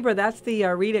for Libra, that's the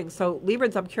reading. So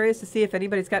Librans, I'm curious to see if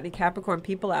anybody's got any Capricorn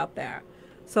people out there.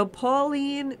 So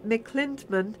Pauline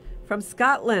McClintman from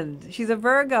Scotland. She's a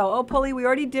Virgo. Oh, Pauline, we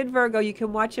already did Virgo. You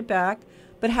can watch it back.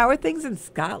 But how are things in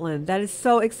Scotland? That is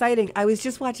so exciting. I was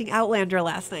just watching Outlander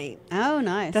last night. Oh,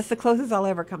 nice. That's the closest I'll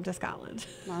ever come to Scotland.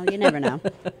 Well, you never know.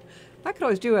 I could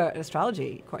always do an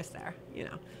astrology course there, you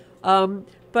know.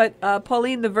 But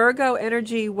Pauline, the Virgo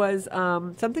energy was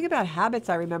something about habits.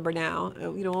 I remember now.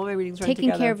 You know, all my readings run Taking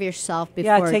together. care of yourself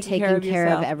before taking care of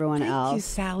yourself. everyone else. Thank you,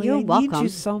 Sally. You're I welcome. need you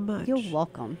so much. You're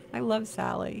welcome. I love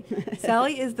Sally.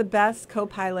 Sally is the best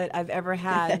co-pilot I've ever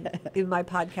had in my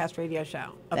podcast radio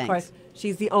show. Of Thanks. course,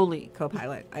 she's the only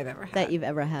co-pilot I've ever had. That you've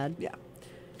ever had. Yeah.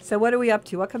 So what are we up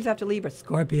to? What comes after Libra?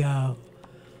 Scorpio.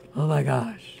 Oh my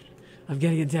gosh. I'm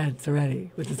getting intense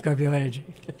already with the Scorpio energy.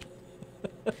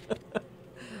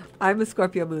 I'm a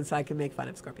Scorpio moon, so I can make fun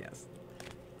of Scorpios.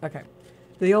 Okay.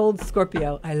 The old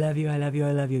Scorpio, I love you, I love you,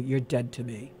 I love you. You're dead to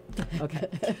me. Okay.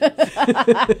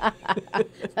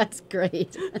 That's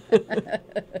great.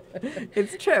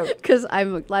 It's true. Because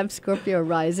I'm Scorpio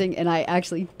rising, and I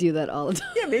actually do that all the time.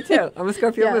 Yeah, me too. I'm a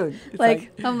Scorpio moon. It's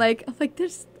I'm like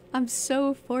this. I'm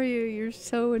so for you. You're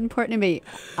so important to me.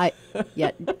 Why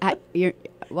You're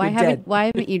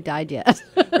haven't you died yet?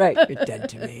 right. You're dead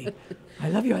to me. I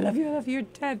love you, I love you, I love you. You're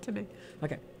dead to me.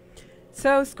 Okay.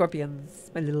 So, Scorpions,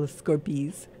 my little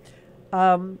Scorpies.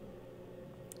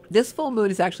 This full moon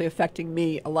is actually affecting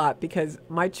me a lot because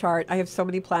my chart, I have so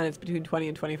many planets between 20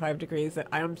 and 25 degrees that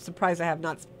I am surprised I have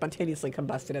not spontaneously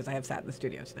combusted as I have sat in the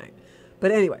studio tonight.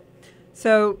 But anyway,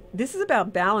 so this is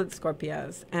about balance,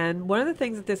 Scorpios. And one of the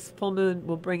things that this full moon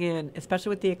will bring in, especially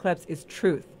with the eclipse, is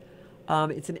truth.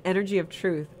 It's an energy of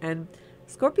truth. And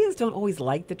Scorpions don't always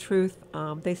like the truth.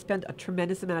 They spend a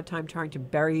tremendous amount of time trying to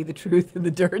bury the truth in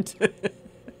the dirt.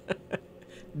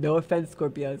 No offense,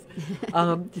 Scorpios.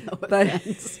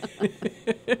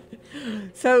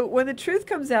 So when the truth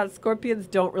comes out, Scorpions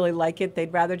don't really like it.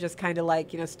 They'd rather just kind of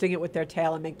like, sting it with their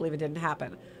tail and make believe it didn't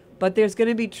happen. But there's going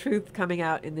to be truth coming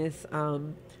out in this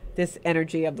this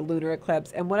energy of the lunar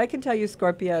eclipse. And what I can tell you,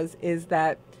 Scorpios, is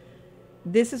that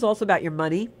this is also about your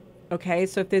money. Okay,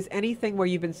 so if there's anything where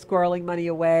you've been squirreling money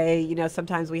away,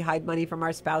 sometimes we hide money from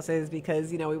our spouses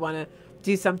because, we want to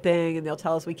do something and they'll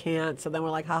tell us we can't. So then we're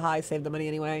like, haha, I saved the money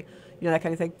anyway. That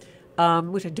kind of thing,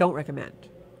 which I don't recommend.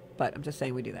 But I'm just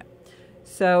saying we do that.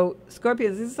 So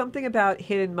Scorpions, this is something about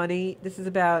hidden money. This is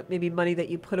about maybe money that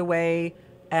you put away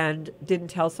and didn't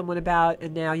tell someone about,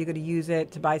 and now you're going to use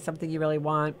it to buy something you really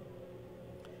want.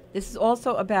 This is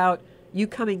also about you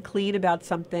coming clean about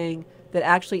something that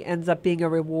actually ends up being a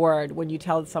reward when you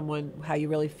tell someone how you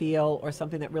really feel or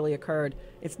something that really occurred.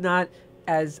 It's not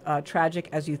as tragic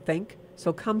as you think.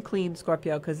 So come clean,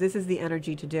 Scorpio, because this is the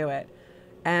energy to do it.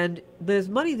 And there's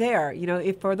money there.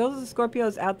 If for those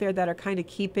Scorpios out there that are kind of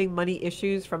keeping money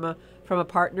issues from a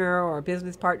partner or a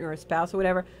business partner or a spouse or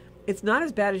whatever, it's not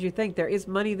as bad as you think. There is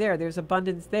money there. There's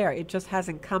abundance there. It just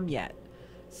hasn't come yet.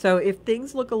 So if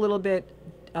things look a little bit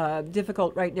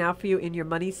difficult right now for you in your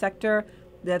money sector,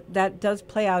 that does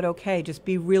play out okay. Just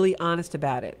be really honest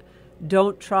about it.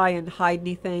 Don't try and hide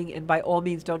anything, and by all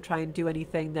means, don't try and do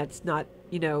anything that's not,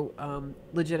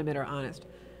 legitimate or honest.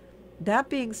 That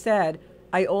being said,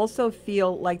 I also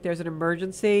feel like there's an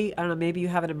emergency. I don't know, maybe you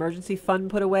have an emergency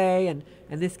fund put away, and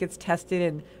this gets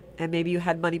tested, and maybe you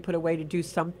had money put away to do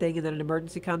something, and then an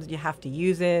emergency comes and you have to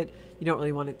use it. You don't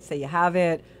really want to say you have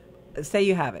it. Say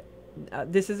you have it.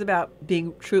 This is about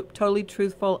being totally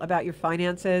truthful about your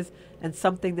finances and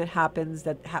something that happens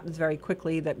very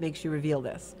quickly that makes you reveal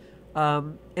this.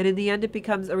 And in the end, it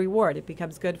becomes a reward. It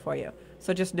becomes good for you.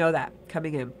 So just know that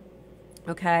coming in.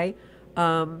 Okay?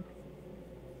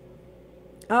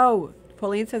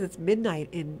 Pauline says it's midnight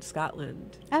in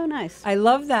Scotland. Oh, nice. I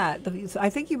love that. I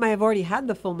think you might have already had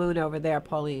the full moon over there,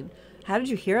 Pauline. How did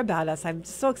you hear about us? I'm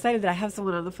so excited that I have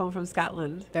someone on the phone from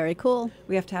Scotland. Very cool.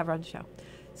 We have to have her on the show.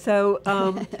 So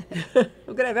I'm going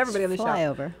to have everybody on the show. Fly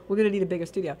over. We're going to need a bigger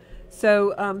studio.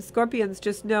 So Scorpions,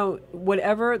 just know,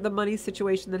 whatever the money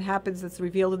situation that happens that's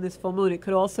revealed in this full moon, it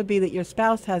could also be that your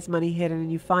spouse has money hidden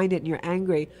and you find it and you're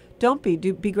angry. Don't be.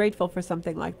 Be grateful for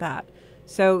something like that.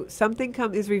 So something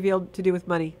is revealed to do with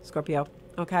money, Scorpio.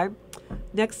 Okay?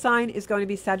 Next sign is going to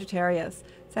be Sagittarius.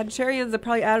 Sagittarians are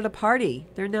probably out at a party.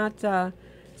 They're not...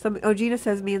 Gina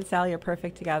says me and Sally are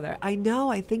perfect together. I know.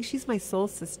 I think she's my soul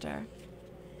sister.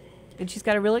 And she's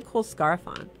got a really cool scarf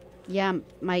on. Yeah,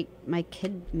 my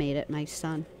kid made it, my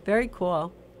son. Very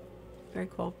cool. Very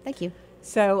cool. Thank you.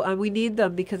 So we need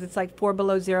them because it's like 4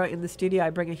 below zero in the studio.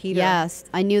 I bring a heater. Yes,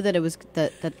 I knew that it was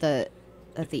that the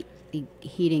the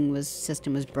heating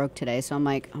system was broke today, so I'm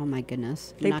like, oh my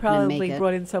goodness, I'm They not gonna make probably it.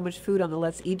 brought in so much food on the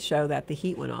Let's Eat show that the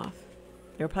heat went off.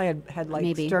 They probably had like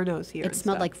Maybe. sternos here. It and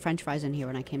smelled stuff. like French fries in here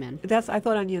when I came in. I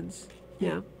thought onions.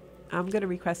 Yeah. I'm going to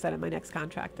request that in my next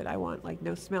contract that I want like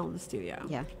no smell in the studio.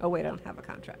 Yeah. Oh wait, I don't have a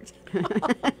contract.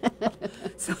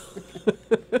 So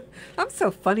I'm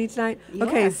so funny tonight.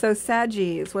 Okay, Yeah. so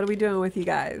Saggies, what are we doing with you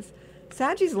guys?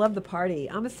 Saggies love the party.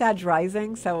 I'm a Sag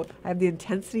rising, so I have the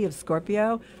intensity of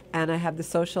Scorpio and I have the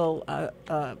social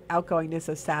outgoingness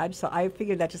of Sag. So I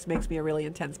figured that just makes me a really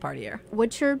intense partier.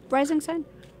 What's your rising sign?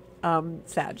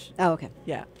 Sag. Oh, okay.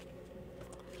 Yeah.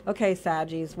 Okay,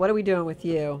 Saggies, what are we doing with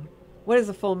you? What is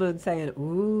the full moon saying?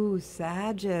 Ooh,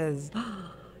 Saggies.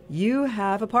 You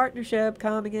have a partnership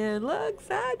coming in. Look,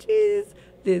 Saggies.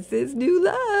 This is new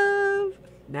love.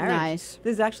 Marriage. Nice.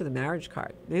 This is actually the marriage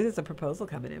card. Maybe there's a proposal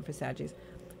coming in for Saggies.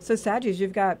 So, Saggies,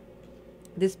 you've got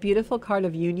this beautiful card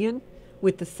of union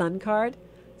with the Sun card.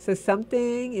 So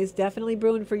something is definitely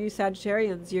brewing for you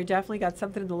Sagittarians. You're definitely got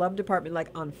something in the love department like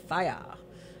on fire.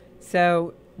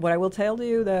 So what I will tell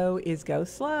you, though, is go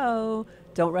slow.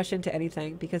 Don't rush into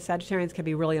anything because Sagittarians can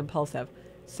be really impulsive.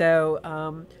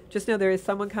 So just know there is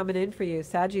someone coming in for you.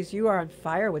 Saggies, you are on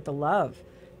fire with the love.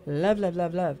 Love, love,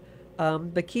 love, love.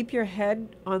 But keep your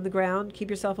head on the ground. Keep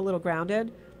yourself a little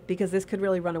grounded because this could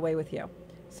really run away with you.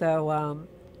 So,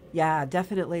 yeah,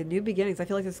 definitely new beginnings. I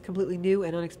feel like this is completely new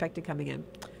and unexpected coming in.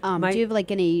 Do you have like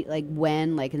any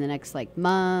when in the next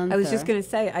month? I was just or- going to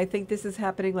say, I think this is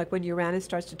happening like when Uranus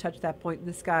starts to touch that point in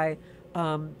the sky.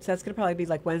 So that's going to probably be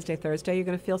like Wednesday, Thursday. You're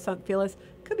going to feel this.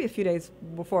 Could be a few days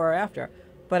before or after.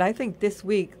 But I think this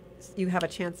week you have a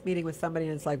chance meeting with somebody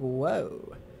and it's like,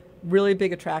 whoa, really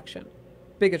big attraction.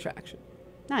 Big attraction.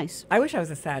 Nice. I wish I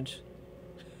was a Sag.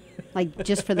 Like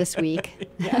just for this week.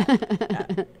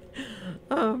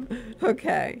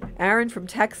 Okay. Aaron from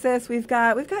Texas. We've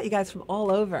got you guys from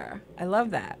all over. I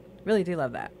love that. Really do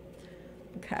love that.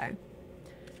 Okay.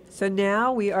 So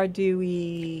now we are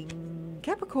doing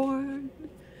Capricorn.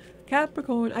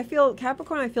 Capricorn.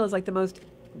 Capricorn I feel is like the most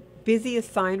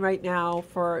busiest sign right now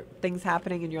for things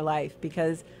happening in your life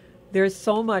because there's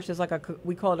so much. There's like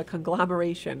we call it a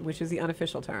conglomeration, which is the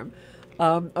unofficial term,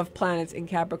 of planets in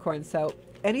Capricorn. So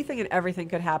anything and everything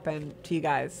could happen to you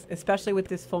guys, especially with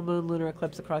this full moon lunar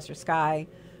eclipse across your sky.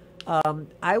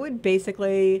 I would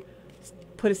basically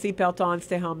put a seatbelt on,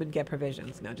 stay home, and get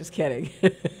provisions. No, just kidding.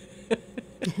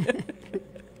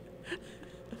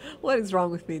 What is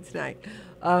wrong with me tonight?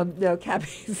 No,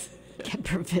 Cappies. Get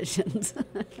provisions.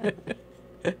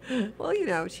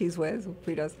 Well, Cheese Whiz,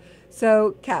 Fritos.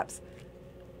 So, Caps,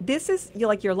 this is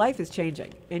like your life is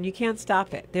changing and you can't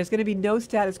stop it. There's going to be no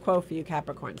status quo for you,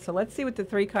 Capricorn. So let's see what the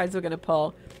 3 cards we're going to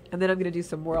pull, and then I'm going to do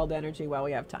some world energy while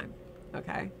we have time.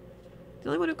 Okay? The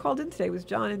only one who called in today was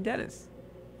John and Dennis.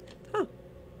 Huh.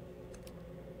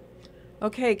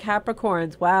 Okay,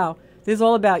 Capricorns. Wow. This is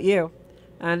all about you.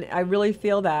 And I really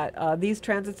feel that. These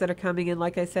transits that are coming in,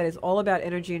 like I said, is all about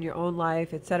energy in your own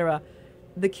life, etc.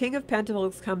 The King of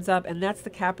Pentacles comes up, and that's the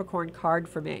Capricorn card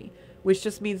for me, which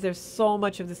just means there's so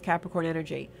much of this Capricorn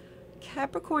energy.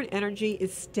 Capricorn energy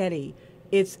is steady.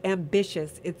 It's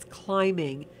ambitious. It's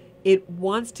climbing. It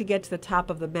wants to get to the top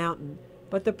of the mountain.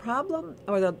 But the problem,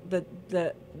 or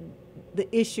the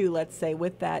issue, let's say,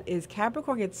 with that is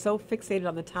Capricorn gets so fixated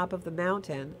on the top of the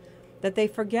mountain that they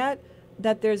forget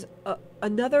that there's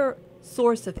another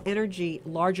source of energy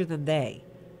larger than they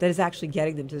that is actually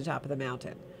getting them to the top of the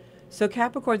mountain. So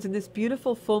Capricorn's in this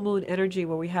beautiful full moon energy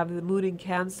where we have the moon in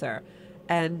Cancer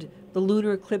and the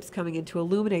lunar eclipse coming in to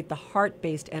illuminate the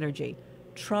heart-based energy.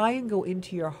 Try and go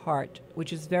into your heart,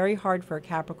 which is very hard for a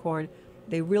Capricorn.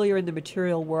 They really are in the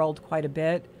material world quite a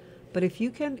bit. But if you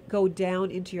can go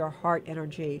down into your heart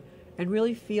energy and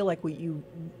really feel like you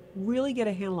really get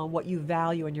a handle on what you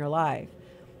value in your life,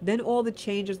 then all the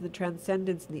changes, the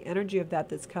transcendence, and the energy of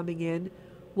that's coming in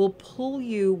will pull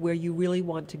you where you really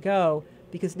want to go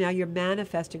because now you're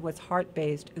manifesting what's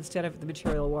heart-based instead of the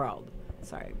material world.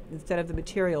 Instead of the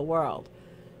material world.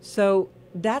 So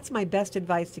that's my best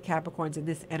advice to Capricorns in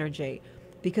this energy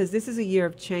because this is a year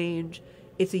of change.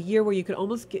 It's a year where you can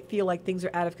almost feel like things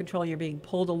are out of control and you're being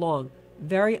pulled along.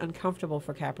 Very uncomfortable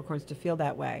for Capricorns to feel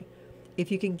that way. If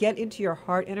you can get into your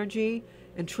heart energy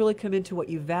and truly come into what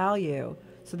you value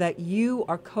so that you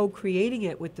are co-creating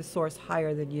it with the source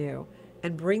higher than you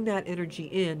and bring that energy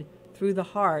in through the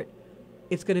heart,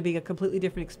 it's going to be a completely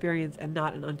different experience and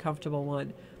not an uncomfortable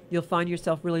one. You'll find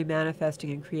yourself really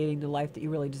manifesting and creating the life that you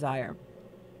really desire.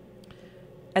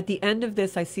 At the end of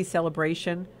this, I see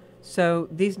celebration. So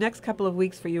these next couple of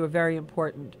weeks for you are very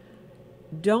important.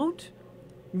 Don't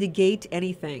negate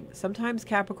anything. Sometimes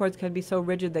Capricorns can be so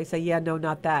rigid, they say, yeah, no,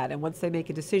 not that. And once they make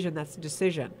a decision, that's the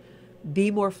decision.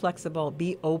 Be more flexible,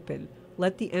 be open.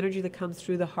 Let the energy that comes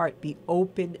through the heart be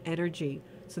open energy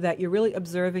so that you're really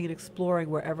observing and exploring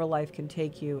wherever life can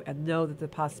take you, and know that the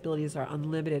possibilities are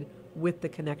unlimited with the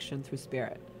connection through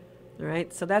spirit. All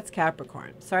right, so that's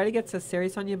Capricorn. Sorry to get so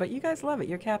serious on you, but you guys love it.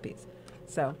 You're Cappies.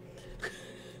 So,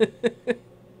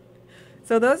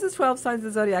 so those are 12 signs of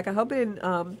the zodiac. I hope it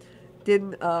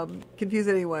didn't confuse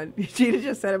anyone. Gina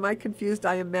just said, am I confused?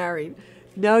 I am married.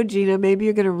 No, Gina, maybe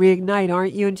you're going to reignite.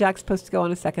 Aren't you and Jack supposed to go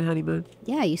on a second honeymoon?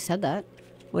 Yeah, you said that.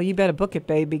 Well, you better book it,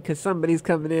 baby, because somebody's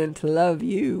coming in to love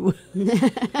you.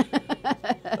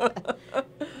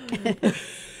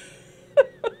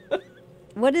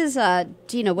 What is,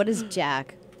 Gina, what is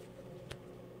Jack?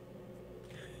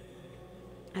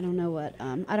 I don't know what,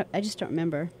 I just don't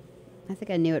remember. I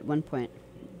think I knew at one point.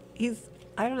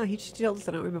 I don't know, he still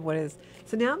doesn't remember what it is.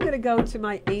 So now I'm going to go to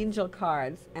my angel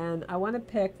cards, and I want to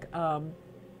pick, I'm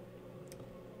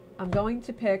going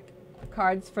to pick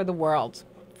cards for the world,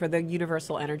 for the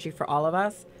universal energy for all of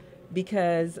us,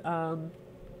 because, let's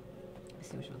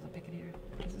see which ones I'm picking here.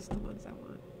 Is this the ones I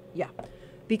want? Yeah.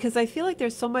 Because I feel like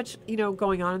there's so much,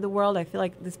 going on in the world. I feel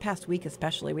like this past week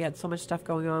especially, we had so much stuff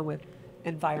going on with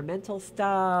environmental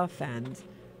stuff and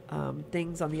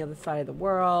things on the other side of the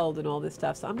world and all this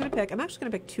stuff. So I'm actually going to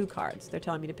pick 2 cards. They're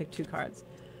telling me to pick 2 cards.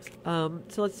 So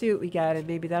let's see what we get, and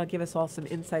maybe that'll give us all some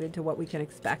insight into what we can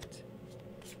expect.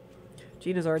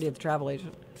 Gina's already at the travel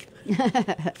agent.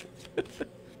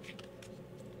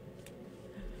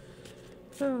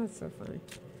 Oh, that's so funny.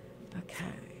 Okay.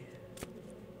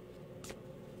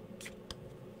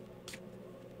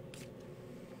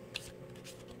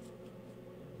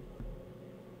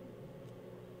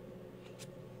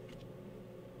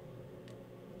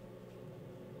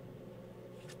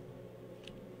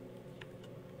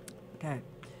 Okay.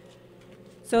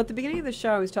 So at the beginning of the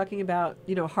show, I was talking about,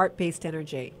 heart-based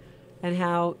energy and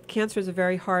how Cancer is a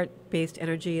very heart-based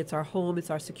energy. It's our home,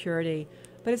 it's our security.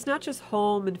 But it's not just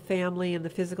home and family and the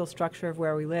physical structure of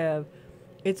where we live.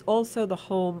 It's also the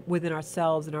home within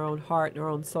ourselves and our own heart and our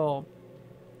own soul.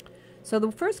 So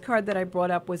the first card that I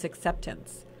brought up was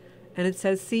acceptance. And it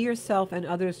says, see yourself and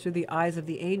others through the eyes of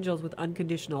the angels with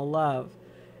unconditional love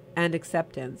and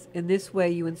acceptance. In this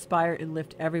way, you inspire and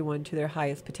lift everyone to their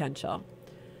highest potential.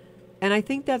 And I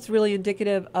think that's really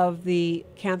indicative of the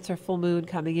Cancer full moon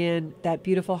coming in, that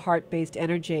beautiful heart-based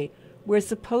energy. We're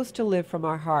supposed to live from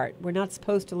our heart. We're not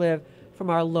supposed to live from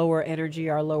our lower energy,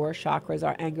 our lower chakras,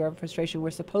 our anger and frustration.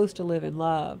 We're supposed to live in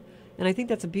love. And I think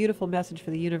that's a beautiful message for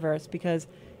the universe, because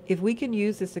if we can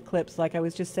use this eclipse, like I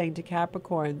was just saying to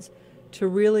Capricorns, to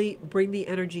really bring the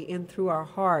energy in through our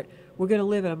heart, we're going to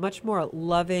live in a much more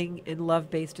loving and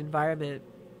love-based environment.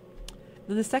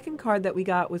 Then the second card that we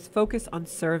got was focus on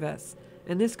service.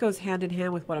 And this goes hand in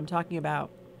hand with what I'm talking about.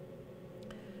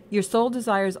 Your soul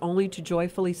desires only to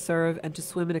joyfully serve and to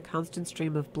swim in a constant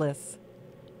stream of bliss.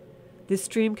 This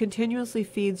stream continuously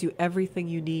feeds you everything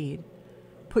you need.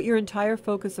 Put your entire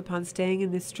focus upon staying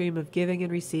in this stream of giving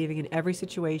and receiving in every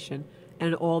situation and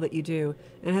in all that you do.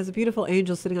 And it has a beautiful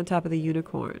angel sitting on top of the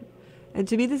unicorn. And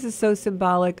to me, this is so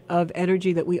symbolic of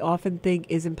energy that we often think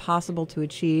is impossible to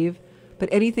achieve, but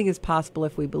anything is possible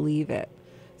if we believe it.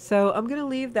 So I'm going to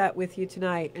leave that with you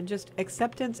tonight, and just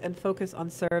acceptance and focus on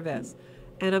service.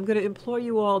 And I'm going to implore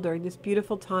you all during this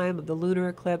beautiful time of the lunar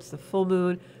eclipse, the full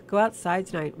moon, go outside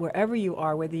tonight, wherever you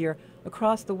are, whether you're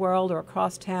across the world or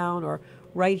across town or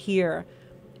right here,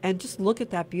 and just look at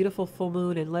that beautiful full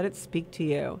moon and let it speak to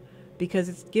you, because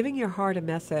it's giving your heart a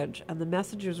message, and the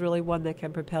message is really one that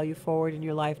can propel you forward in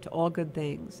your life to all good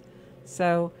things.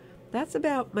 So that's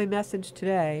about my message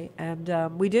today.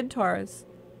 And we did Taurus,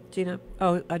 Gina.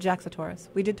 Oh, Jack's a Taurus.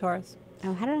 We did Taurus.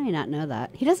 Oh, how did I not know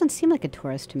that? He doesn't seem like a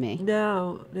Taurus to me.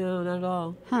 No, not at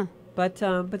all. Huh. But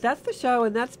that's the show,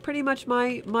 and that's pretty much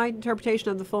my interpretation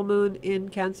of the full moon in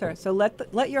Cancer. So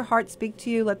let your heart speak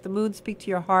to you, let the moon speak to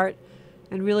your heart,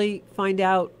 and really find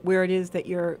out where it is that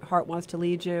your heart wants to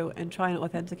lead you, and try and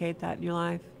authenticate that in your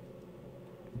life.